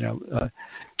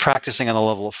practicing on the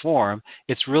level of form.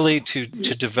 It's really to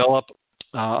develop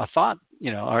a thought,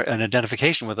 or an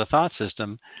identification with a thought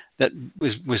system that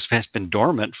has been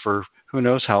dormant for who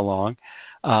knows how long,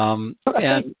 and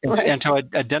to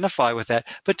identify with that,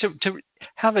 but to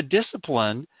have a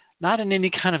discipline, not in any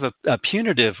kind of a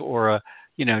punitive or a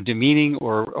demeaning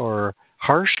or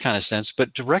harsh kind of sense,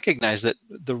 but to recognize that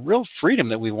the real freedom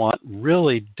that we want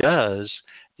really does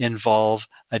involve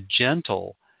a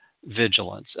gentle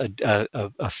vigilance,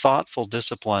 a thoughtful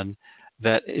discipline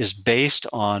that is based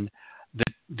on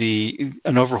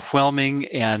an overwhelming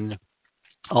and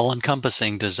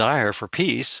all-encompassing desire for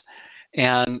peace.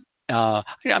 And I'm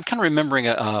kind of remembering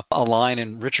a line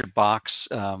in Richard Bach's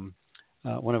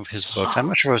one of his books. I'm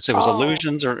not sure if it was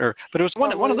Illusions but it was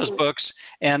one of those books.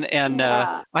 And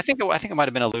I think it might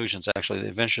have been Illusions, actually, The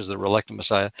Adventures of the Reluctant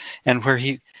Messiah, and where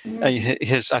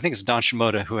I think it's Don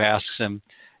Shimoda who asks him,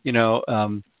 I know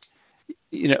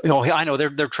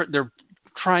they're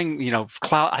trying,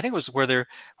 cloud. I think it was where they're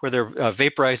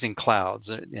vaporizing clouds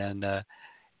and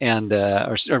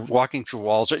or walking through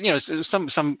walls, or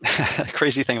some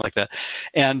crazy thing like that.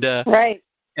 And right.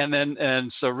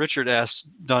 And so Richard asked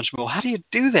Don Shimoda, "How do you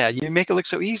do that? You make it look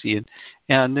so easy."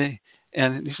 And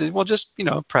he said, "Well, just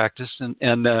practice." And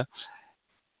then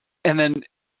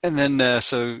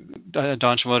so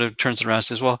Don Shimoda turns around and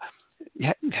says, "Well,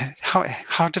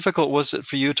 how difficult was it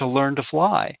for you to learn to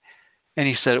fly?" And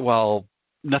he said, "Well,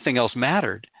 nothing else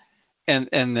mattered." And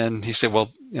then he said, "Well,"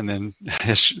 and then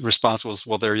his response was,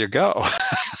 "Well, there you go."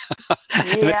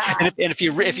 Yeah. and if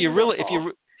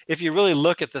you really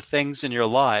look at the things in your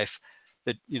life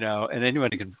that and anyone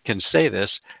can say this,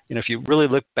 if you really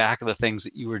look back at the things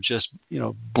that you were just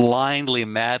blindly,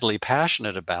 madly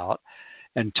passionate about,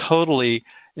 and totally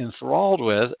enthralled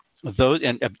with those,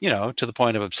 and to the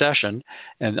point of obsession,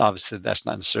 and obviously that's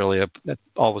not necessarily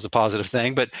always a positive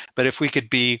thing, but if we could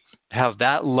have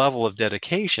that level of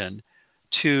dedication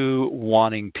to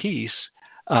wanting peace,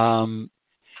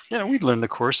 we'd learn the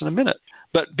Course in a minute.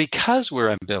 But because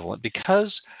we're ambivalent,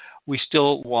 because we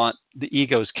still want the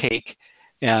ego's cake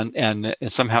and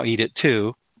somehow eat it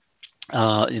too,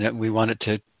 we want it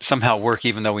to somehow work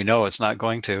even though we know it's not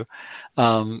going to,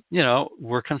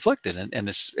 we're conflicted. And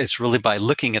it's really by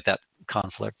looking at that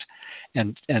conflict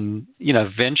and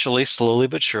eventually, slowly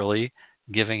but surely,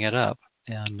 giving it up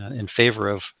and in favor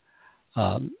of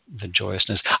the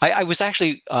joyousness. I was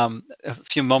actually a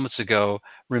few moments ago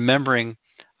remembering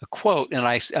a quote, and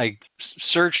I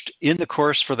searched in the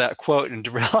Course for that quote and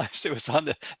realized it was on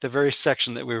the very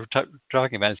section that we were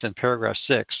talking about. It's in paragraph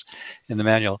 6 in the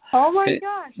manual. Oh my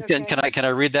gosh! Okay. Can I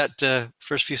read that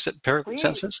first few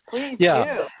sentences? Please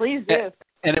do.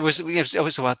 And it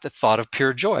was about the thought of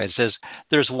pure joy. It says,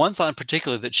 "There's one thought in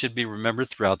particular that should be remembered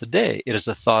throughout the day. It is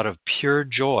a thought of pure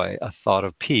joy, a thought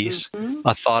of peace,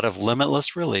 a thought of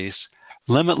limitless release,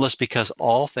 limitless because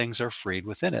all things are freed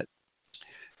within it.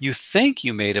 You think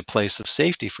you made a place of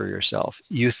safety for yourself.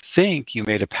 You think you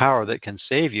made a power that can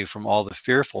save you from all the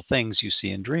fearful things you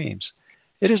see in dreams.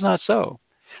 It is not so.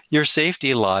 Your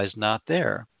safety lies not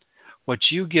there. What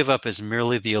you give up is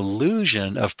merely the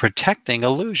illusion of protecting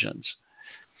illusions.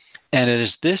 And it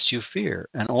is this you fear,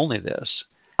 and only this.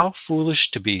 How foolish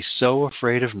to be so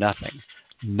afraid of nothing,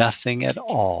 nothing at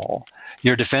all.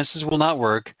 Your defenses will not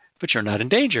work, but you're not in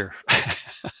danger.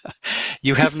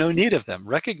 You have no need of them.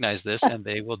 Recognize this, and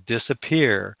they will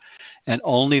disappear. And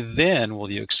only then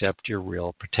will you accept your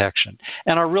real protection."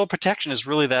 And our real protection is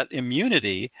really that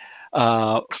immunity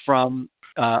from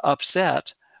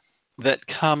upset that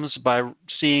comes by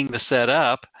seeing the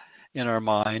setup in our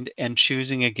mind and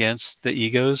choosing against the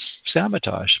ego's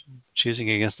sabotage, choosing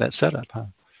against that setup. Huh?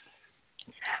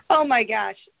 Oh my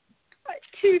gosh.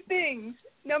 2 things.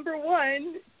 Number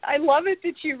 1, I love it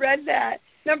that you read that.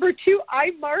 Number 2,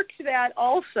 I marked that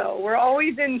also. We're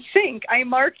always in sync. I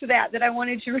marked that I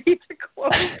wanted to read the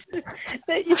quote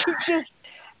that you just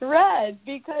read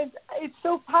because it's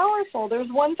so powerful. There's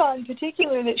one thought in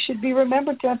particular that should be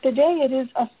remembered throughout the day. It is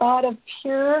a thought of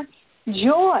pure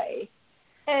joy.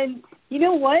 And you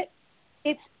know what?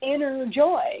 It's inner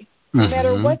joy, no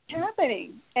matter what's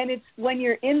happening. And it's when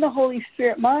you're in the Holy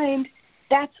Spirit mind,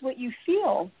 that's what you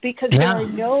feel because there are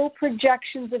no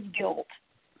projections of guilt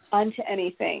onto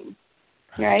anything,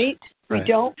 right? We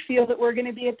don't feel that we're going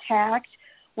to be attacked.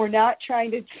 We're not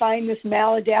trying to find this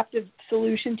maladaptive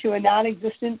solution to a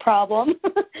non-existent problem.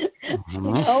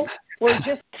 We're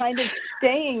just kind of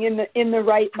staying in the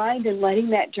right mind and letting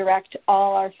that direct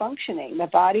all our functioning. The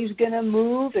body's going to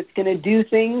move. It's going to do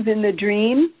things in the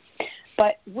dream,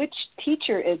 but which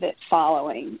teacher is it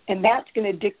following? And that's going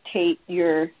to dictate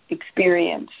your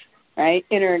experience, right?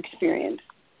 Inner experience.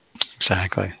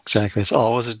 Exactly. It's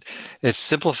always, it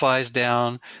simplifies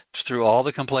down through all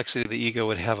the complexity the ego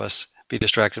would have us be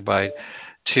distracted by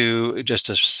to just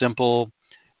a simple,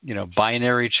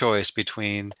 binary choice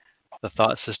between the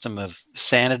thought system of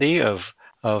sanity,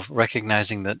 of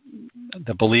recognizing that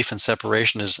the belief in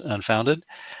separation is unfounded,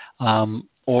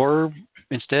 or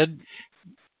instead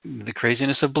the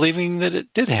craziness of believing that it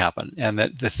did happen and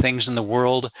that the things in the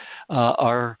world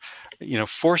are,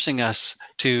 forcing us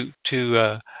to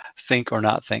think or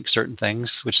not think certain things,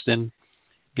 which then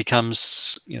becomes,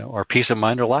 our peace of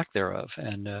mind or lack thereof.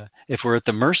 And if we're at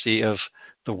the mercy of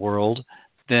the world,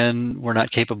 then we're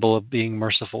not capable of being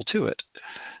merciful to it.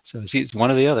 So it's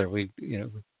one or the other. We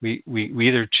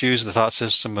either choose the thought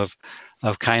system of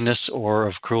kindness or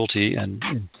of cruelty, and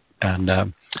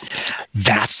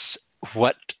that's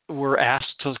what we're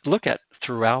asked to look at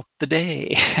throughout the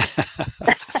day.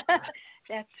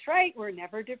 That's right. We're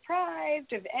never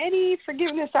deprived of any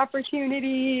forgiveness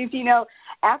opportunities.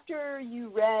 After you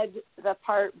read the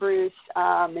part, Bruce,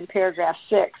 in paragraph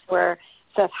 6, where it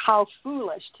says, how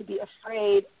foolish to be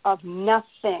afraid of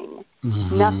nothing,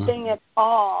 nothing at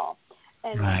all.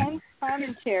 And Ken's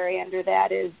commentary under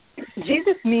that is,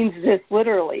 Jesus means this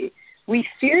literally. We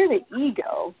fear the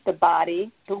ego, the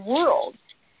body, the world,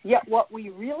 yet what we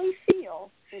really feel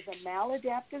is a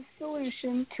maladaptive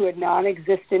solution to a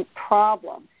non-existent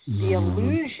problem, the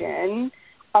illusion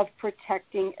of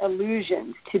protecting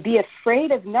illusions. To be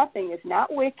afraid of nothing is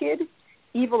not wicked,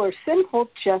 evil, or sinful,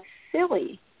 just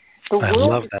silly. The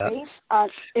world is based on,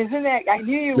 isn't that, I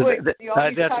knew you would.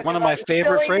 That's one of my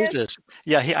favorite phrases.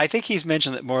 Yeah, I think he's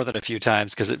mentioned it more than a few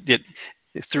times because it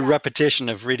through repetition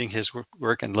of reading his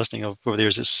work and listening over the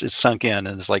years, it's sunk in,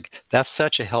 and it's like, that's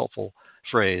such a helpful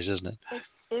phrase, isn't it?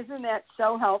 Isn't that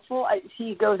so helpful?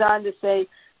 He goes on to say,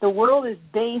 the world is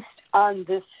based on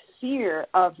this fear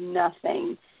of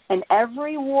nothing, and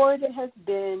every war that has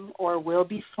been or will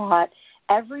be fought,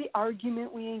 every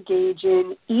argument we engage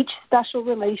in, each special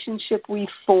relationship we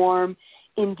form,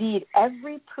 indeed,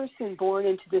 every person born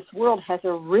into this world has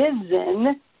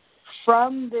arisen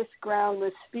from this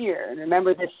groundless fear. And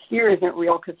remember, this fear isn't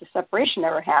real because the separation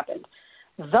never happened.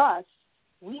 Thus,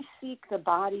 we seek the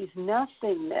body's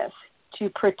nothingness to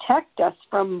protect us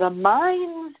from the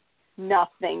mind's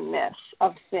nothingness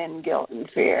of sin, guilt, and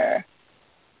fear.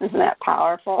 Isn't that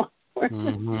powerful?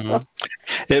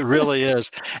 It really is.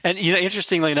 And,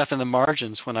 interestingly enough, in the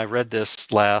margins, when I read this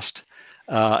last,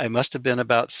 it must have been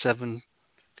about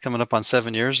coming up on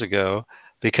 7 years ago,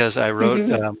 because I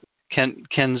wrote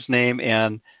Ken's name,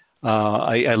 and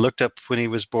I looked up when he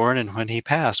was born and when he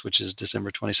passed, which is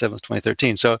December 27th,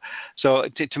 2013. So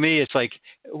to me, it's like,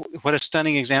 what a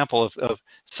stunning example of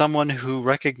someone who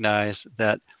recognized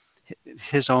that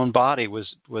his own body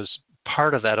was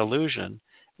part of that illusion.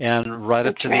 And right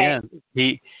up to the end,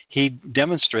 he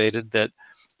demonstrated that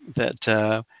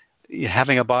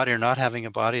having a body or not having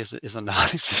a body is a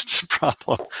non-existent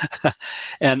problem.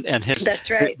 and his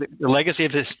the legacy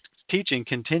of his teaching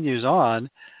continues on.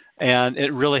 And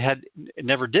it really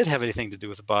never did have anything to do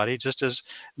with the body, just as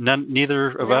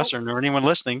neither of us or anyone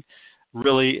listening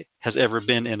really has ever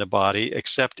been in a body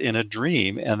except in a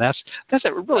dream. And that's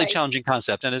a really challenging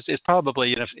concept. And it's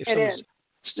probably, if someone's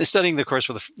studying the Course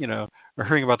or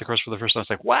hearing about the Course for the first time, it's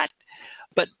like, what?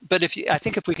 But I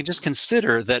think if we can just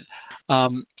consider that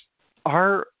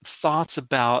our thoughts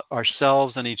about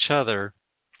ourselves and each other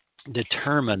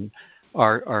determine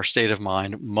our state of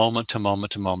mind moment to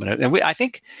moment to moment. And I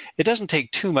think it doesn't take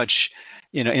too much,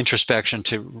 introspection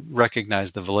to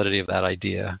recognize the validity of that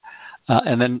idea.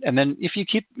 And then if you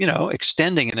keep,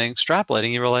 extending and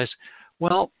extrapolating, you realize,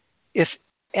 well, if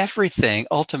everything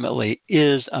ultimately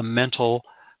is a mental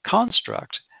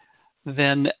construct,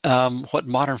 then what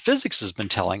modern physics has been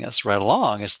telling us right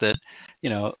along is that,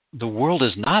 the world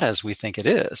is not as we think it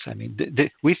is. I mean,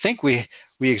 we think we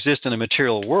exist in a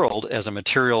material world as a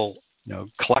material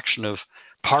collection of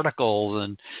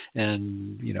particles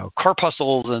and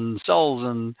corpuscles and cells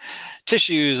and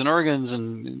tissues and organs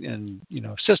and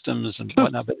systems and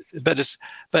whatnot.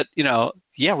 But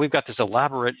we've got this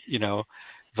elaborate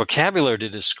vocabulary to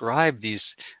describe these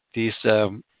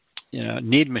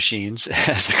need machines,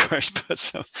 as the Course puts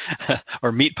them,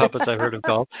 or meat puppets, I've heard them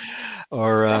called,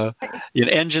 or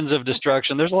engines of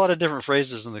destruction. There's a lot of different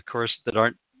phrases in the Course that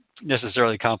aren't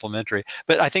necessarily complimentary,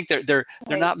 but I think they're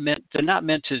not meant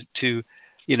to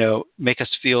make us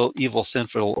feel evil,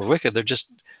 sinful, or wicked. They're just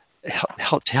to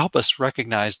help us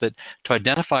recognize that to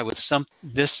identify with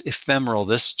this ephemeral,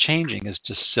 this changing, is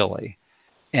just silly.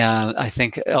 And I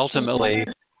think ultimately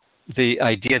the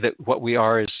idea that what we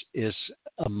are is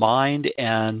a mind,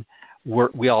 and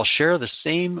we all share the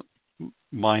same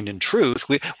mind and truth.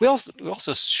 We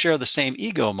also share the same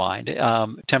ego mind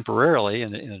temporarily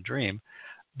in a dream,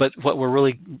 but what we're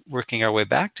really working our way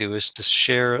back to is to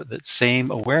share that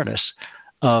same awareness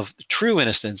of true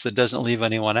innocence that doesn't leave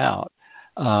anyone out.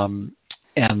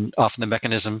 And often the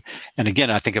mechanism, and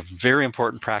again, I think a very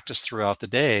important practice throughout the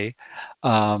day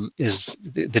is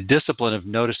the discipline of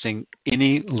noticing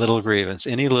any little grievance,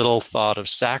 any little thought of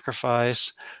sacrifice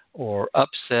or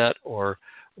upset or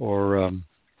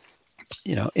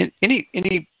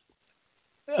any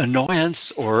annoyance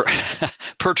or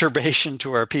perturbation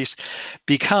to our peace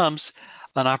becomes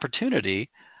an opportunity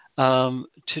to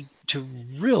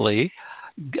really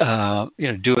do a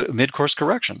mid-course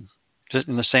correction. Just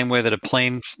in the same way that a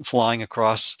plane flying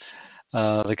across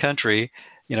the country,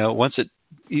 once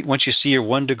you see you're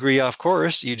 1 degree off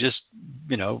course, you just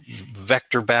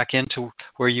vector back into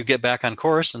where you get back on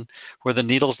course and where the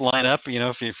needles line up.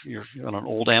 If you're on an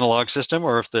old analog system,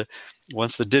 or if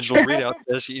once the digital readout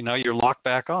says you're locked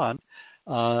back on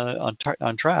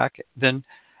track, then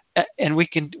and we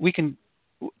think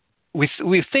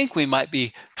we might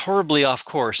be horribly off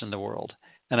course in the world.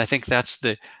 And I think that's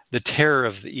the terror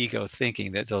of the ego,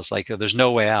 thinking that there's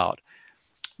no way out.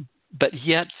 But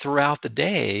yet throughout the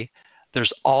day,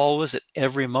 there's always at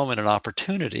every moment an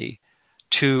opportunity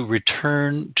to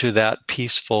return to that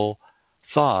peaceful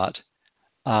thought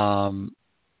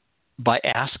by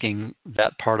asking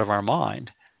that part of our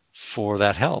mind for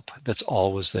that help that's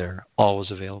always there, always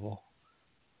available.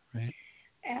 Right?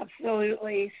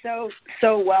 Absolutely. So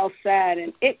well said.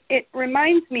 And it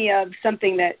reminds me of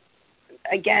something that,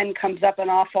 again, comes up an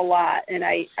awful lot, and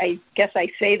I guess I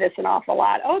say this an awful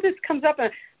lot. Oh, this comes up,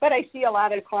 but I see a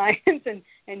lot of clients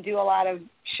and do a lot of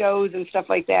shows and stuff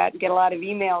like that, and get a lot of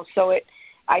emails. So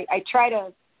I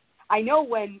know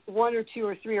when 1 or 2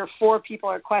 or 3 or 4 people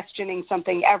are questioning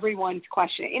something, everyone's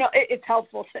questioning. It's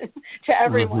helpful to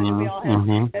everyone to be all have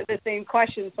the same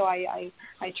question. So I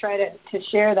try to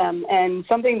share them. And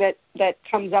something that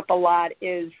comes up a lot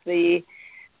is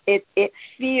it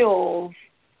feels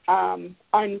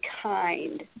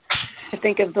unkind to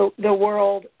think of the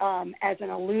world as an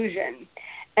illusion.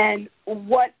 And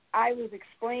what I was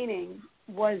explaining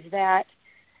was that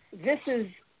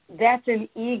that's an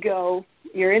ego.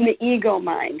 You're in the ego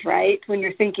mind, right? When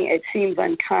you're thinking it seems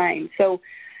unkind. So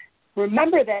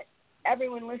remember that,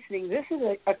 everyone listening, this is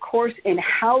a course in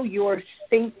how you're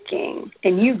thinking,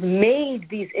 and you've made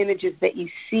these images that you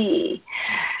see.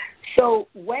 So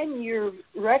when you're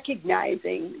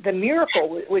recognizing the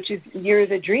miracle, which is you're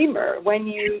the dreamer, when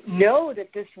you know that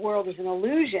this world is an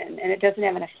illusion and it doesn't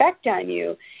have an effect on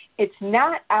you, it's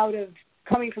not out of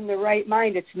coming from the right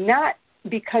mind. It's not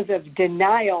because of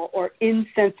denial or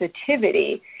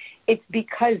insensitivity. It's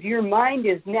because your mind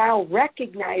is now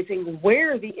recognizing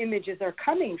where the images are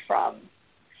coming from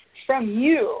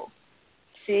you.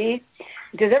 See?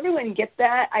 Does everyone get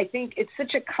that? I think it's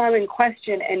such a common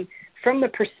question, and from the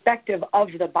perspective of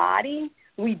the body,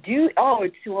 we do,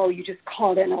 you just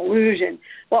called it an illusion.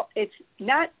 Well, it's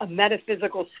not a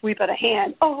metaphysical sweep of the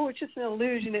hand. Oh, it's just an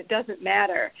illusion. It doesn't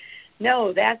matter.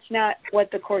 No, that's not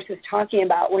what the Course is talking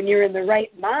about. When you're in the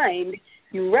right mind,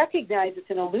 you recognize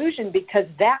it's an illusion because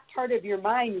that part of your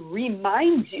mind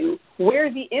reminds you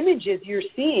where the images you're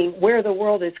seeing, where the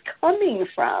world is coming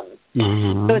from.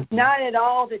 Mm-hmm. So it's not at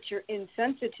all that you're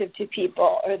insensitive to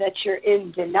people or that you're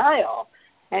in denial.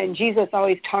 And Jesus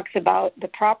always talks about the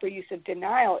proper use of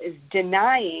denial is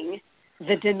denying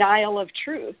the denial of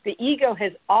truth. The ego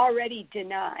has already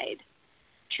denied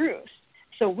truth.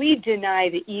 So we deny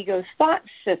the ego's thought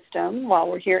system while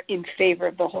we're here in favor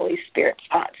of the Holy Spirit's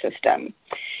thought system.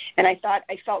 And I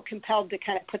felt compelled to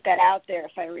kind of put that out there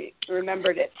if I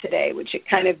remembered it today, which it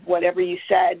kind of, whatever you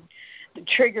said,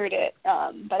 triggered it.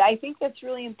 But I think that's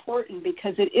really important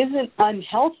because it isn't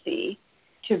unhealthy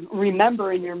to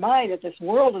remember in your mind that this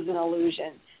world is an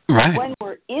illusion. Right. When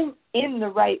we're in the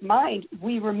right mind,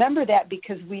 we remember that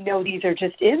because we know these are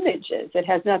just images. It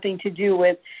has nothing to do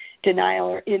with denial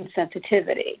or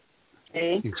insensitivity.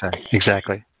 Okay?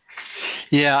 Exactly.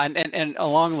 Yeah, and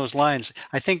along those lines,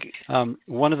 I think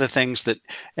one of the things that,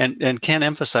 and Ken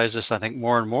emphasized this, I think,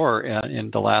 more and more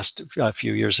in the last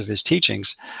few years of his teachings,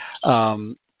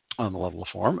 on the level of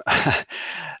form,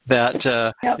 that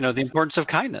the importance of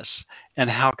kindness and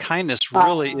how kindness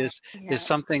really is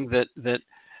something that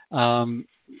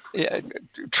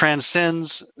transcends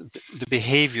the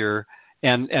behavior,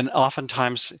 and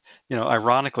oftentimes,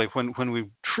 ironically, when we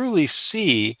truly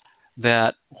see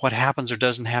that what happens or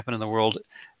doesn't happen in the world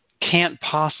can't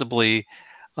possibly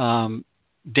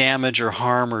damage or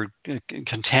harm or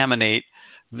contaminate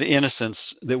the innocence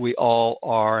that we all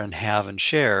are and have and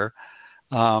share,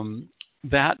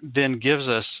 that then gives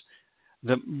us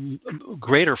the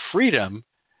greater freedom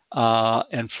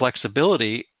and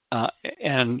flexibility,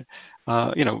 and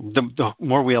the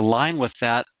more we align with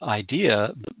that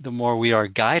idea, the more we are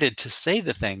guided to say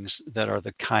the things that are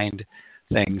the kind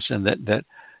things and that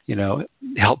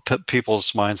help put people's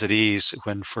minds at ease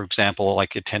when, for example, like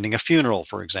attending a funeral,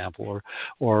 for example,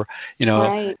 or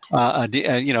right.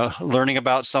 Learning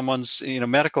about someone's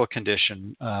medical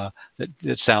condition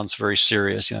that sounds very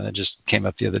serious. That just came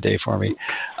up the other day for me.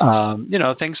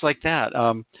 Things like that.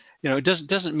 It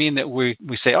doesn't mean that we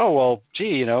say, oh well,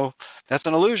 gee, that's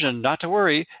an illusion, not to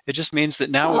worry. It just means that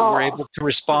now we're able to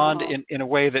respond in a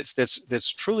way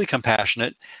that's truly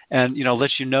compassionate, and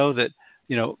lets you know that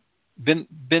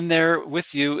been there with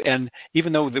you, and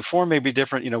even though the form may be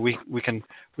different,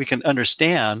 we can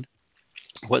understand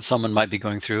what someone might be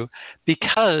going through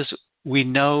because we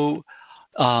know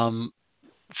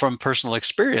from personal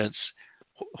experience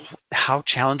how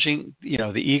challenging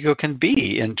the ego can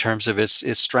be in terms of its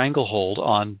stranglehold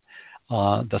on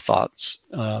the thoughts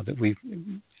that we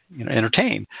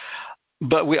entertain.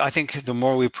 But I think the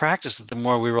more we practice it, the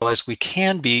more we realize we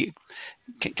can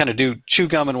kind of do chew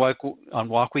gum and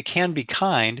walk. We can be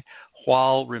kind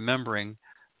while remembering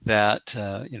that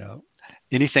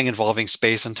anything involving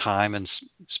space and time and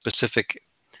specific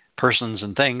persons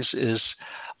and things is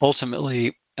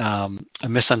ultimately a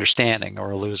misunderstanding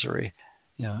or illusory.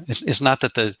 It's not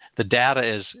that the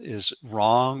data is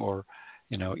wrong or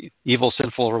evil,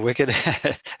 sinful, or wicked,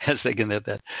 as again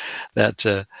that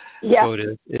quote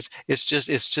is. It's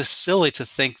just silly to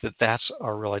think that that's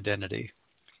our real identity.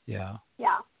 Yeah.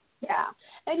 Yeah. Yeah.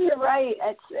 And you're right.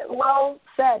 It's well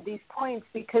said, these points,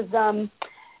 because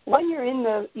when you're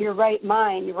in your right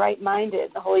mind, you're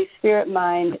right-minded, the Holy Spirit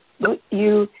mind,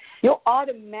 you'll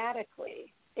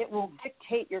automatically, it will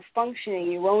dictate your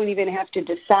functioning. You won't even have to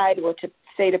decide what to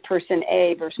say to person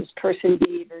A versus person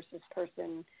B versus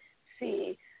person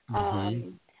C. Mm-hmm.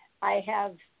 I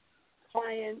have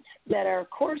clients that are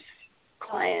course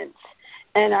clients,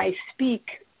 and I speak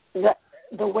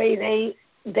the way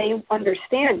they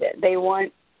understand it. They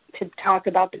want to talk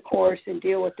about the course and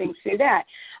deal with things through that.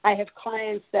 I have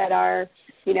clients that are,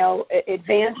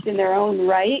 advanced in their own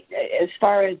right, as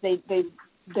far as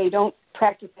they don't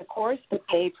practice the course, but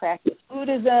they practice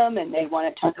Buddhism, and they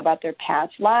want to talk about their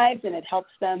past lives, and it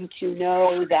helps them to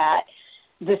know that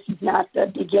this is not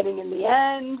the beginning and the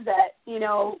end, that,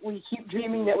 we keep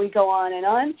dreaming that we go on and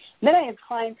on. And then I have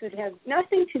clients that have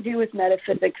nothing to do with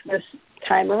metaphysics this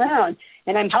time around,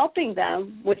 and I'm helping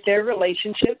them with their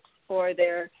relationships or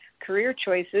their career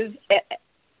choices,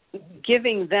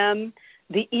 giving them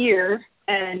the ear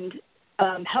and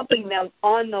helping them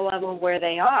on the level where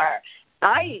they are.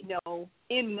 I know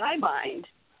in my mind,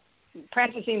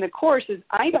 practicing the courses,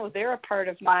 I know they're a part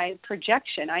of my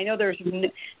projection. I know there's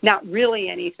not really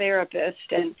any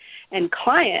therapist and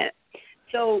client.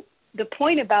 So the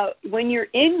point about when you're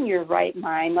in your right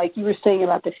mind, like you were saying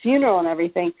about the funeral and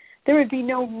everything, there would be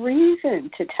no reason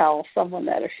to tell someone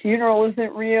that a funeral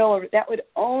isn't real, or that would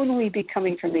only be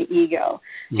coming from the ego.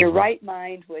 Mm-hmm. Your right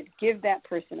mind would give that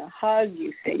person a hug.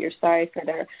 You say you're sorry for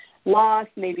their loss.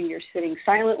 Maybe you're sitting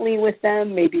silently with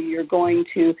them. Maybe you're going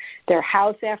to their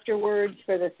house afterwards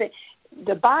for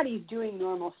the body's doing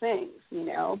normal things,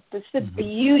 That's the mm-hmm.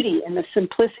 beauty and the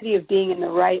simplicity of being in the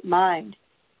right mind.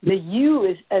 The you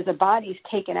is, as a body's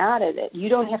taken out of it. You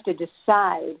don't have to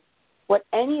decide what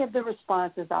any of the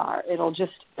responses are. It'll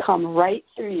just come right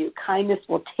through you. Kindness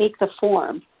will take the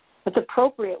form that's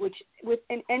appropriate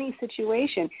within any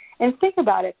situation. And think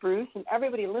about it, Bruce, and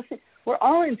everybody listen. We're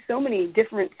all in so many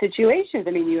different situations.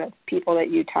 I mean, you have people that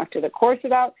you talk to the course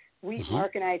about. Mm-hmm.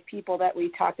 Mark and I have people that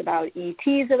we talk about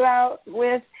ETs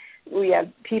with. We have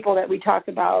people that we talk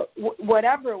about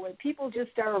whatever. When people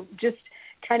just are just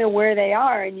kind of where they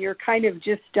are, and you're kind of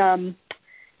just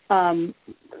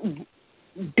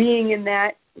being in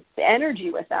that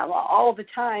energy with them all the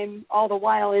time, all the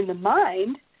while in the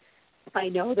mind. I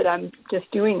know that I'm just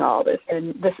doing all this,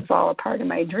 and this is all a part of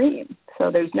my dream.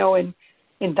 So there's no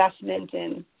investment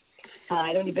in,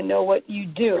 I don't even know what you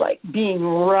do, like being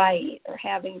right or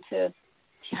having to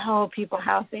tell people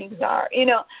how things are.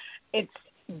 It's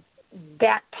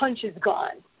that punch is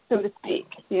gone, so to speak,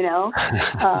 So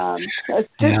it's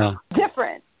just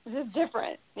different. It's just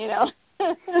different,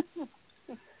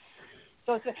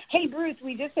 So, hey, Bruce,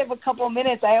 we just have a couple of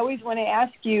minutes. I always want to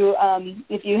ask you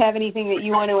if you have anything that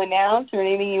you want to announce or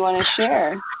anything you want to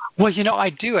share. Well, I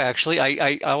do actually.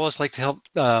 I always like to help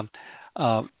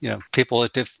people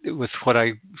with what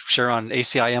I share on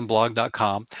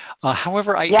acimblog.com.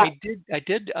 However, I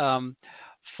did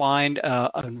find a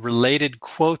related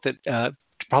quote that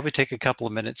probably take a couple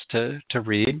of minutes to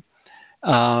read.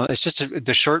 It's just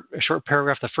a short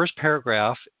paragraph, the first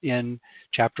paragraph in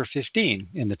chapter 15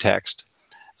 in the text.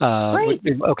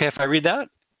 Okay, if I read that?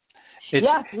 Yes,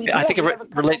 I think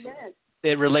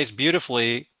it relates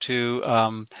beautifully to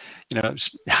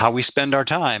how we spend our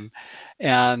time.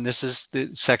 And this is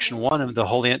the section 1 of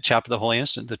the chapter of the Holy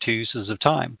Instant, the 2 uses of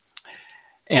time.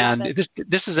 And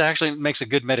this is actually makes a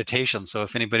good meditation. So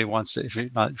if anybody wants to, if you're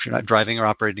not driving or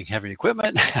operating heavy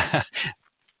equipment,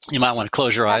 you might want to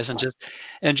close your eyes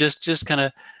and just kind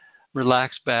of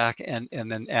relax back and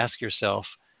then ask yourself,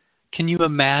 can you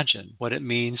imagine what it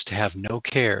means to have no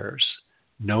cares,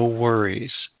 no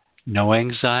worries, no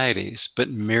anxieties, but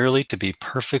merely to be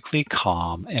perfectly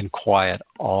calm and quiet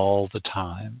all the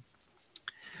time?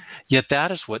 Yet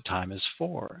that is what time is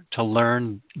for, to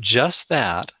learn just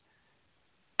that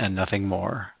and nothing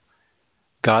more.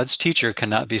 God's teacher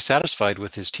cannot be satisfied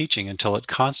with his teaching until it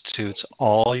constitutes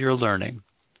all your learning.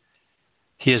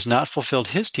 He has not fulfilled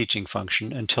his teaching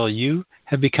function until you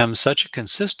have become such a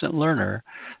consistent learner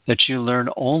that you learn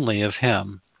only of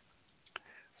him.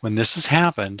 When this has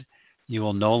happened, you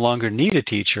will no longer need a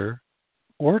teacher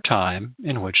or time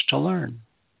in which to learn.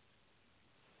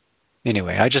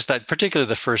 Anyway, I just thought, particularly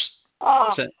the first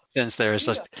sentence there is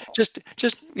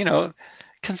just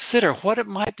consider what it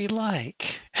might be like,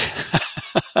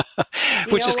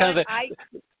 which is kind of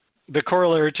the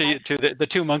corollary to the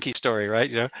two monkey story, right?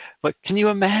 But can you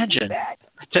imagine?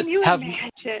 Can you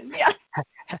imagine? Yeah.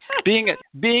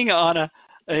 being on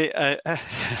an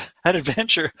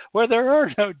adventure where there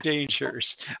are no dangers,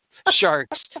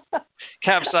 sharks,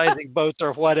 capsizing boats,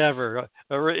 or whatever,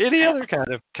 or any other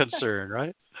kind of concern,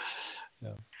 right?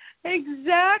 Yeah.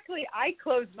 Exactly. I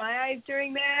closed my eyes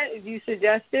during that, as you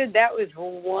suggested. That was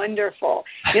wonderful.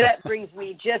 That brings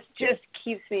me just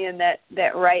keeps me in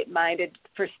that right-minded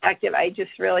perspective. I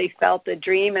just really felt the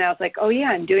dream, and I was like, oh yeah,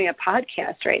 I'm doing a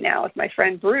podcast right now with my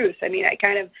friend Bruce. I mean, I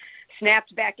kind of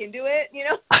snapped back into it.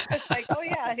 It's like, oh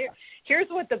yeah, here's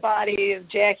what the body of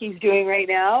Jackie's doing right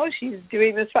now. She's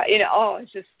doing this.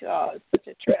 It's just it's such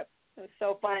a trip. It was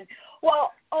so fun.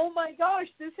 Well, oh my gosh,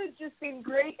 this has just been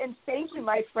great, and thank you,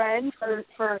 my friend,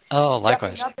 for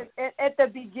likewise. Up at the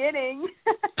beginning,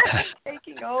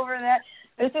 taking over that.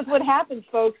 This is what happens,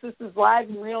 folks. This is live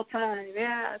in real time.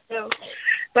 Yeah. So,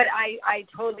 but I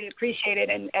totally appreciate it.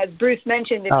 And as Bruce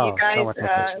mentioned, if you guys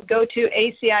go to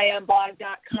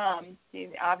acimblog.com,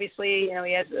 obviously,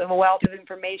 he has a wealth of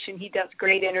information. He does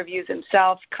great interviews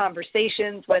himself,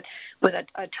 conversations with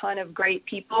a ton of great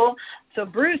people. So,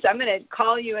 Bruce, I'm going to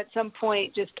call you at some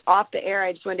point just off the air.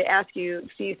 I just wanted to ask you a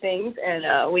few things,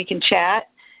 and we can chat.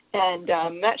 And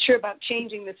I'm not sure about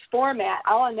changing this format.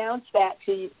 I'll announce that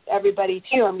to everybody,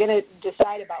 too. I'm going to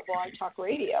decide about Blog Talk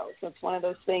Radio. So it's one of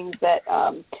those things that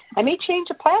I may change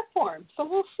the platform. So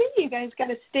we'll see. You guys got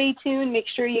to stay tuned. Make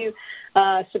sure you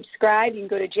subscribe. You can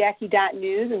go to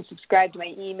jackie.news and subscribe to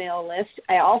my email list.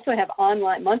 I also have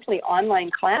monthly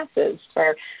online classes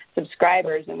for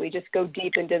subscribers, and we just go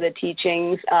deep into the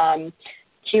teachings,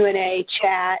 Q&A,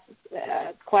 chat,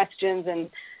 questions, and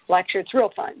lecture. It's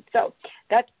real fun. So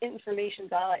that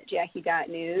information's all at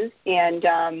jackie.news.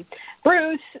 And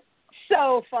Bruce,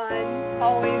 so fun.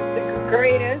 Always the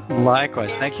greatest. Likewise.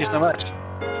 Thank you so much.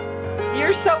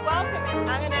 You're so welcome.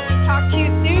 I'm going to talk to you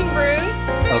soon, Bruce.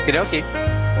 Okie dokie.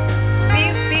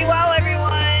 Be well,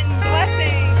 everyone.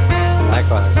 Blessings.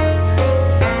 Likewise.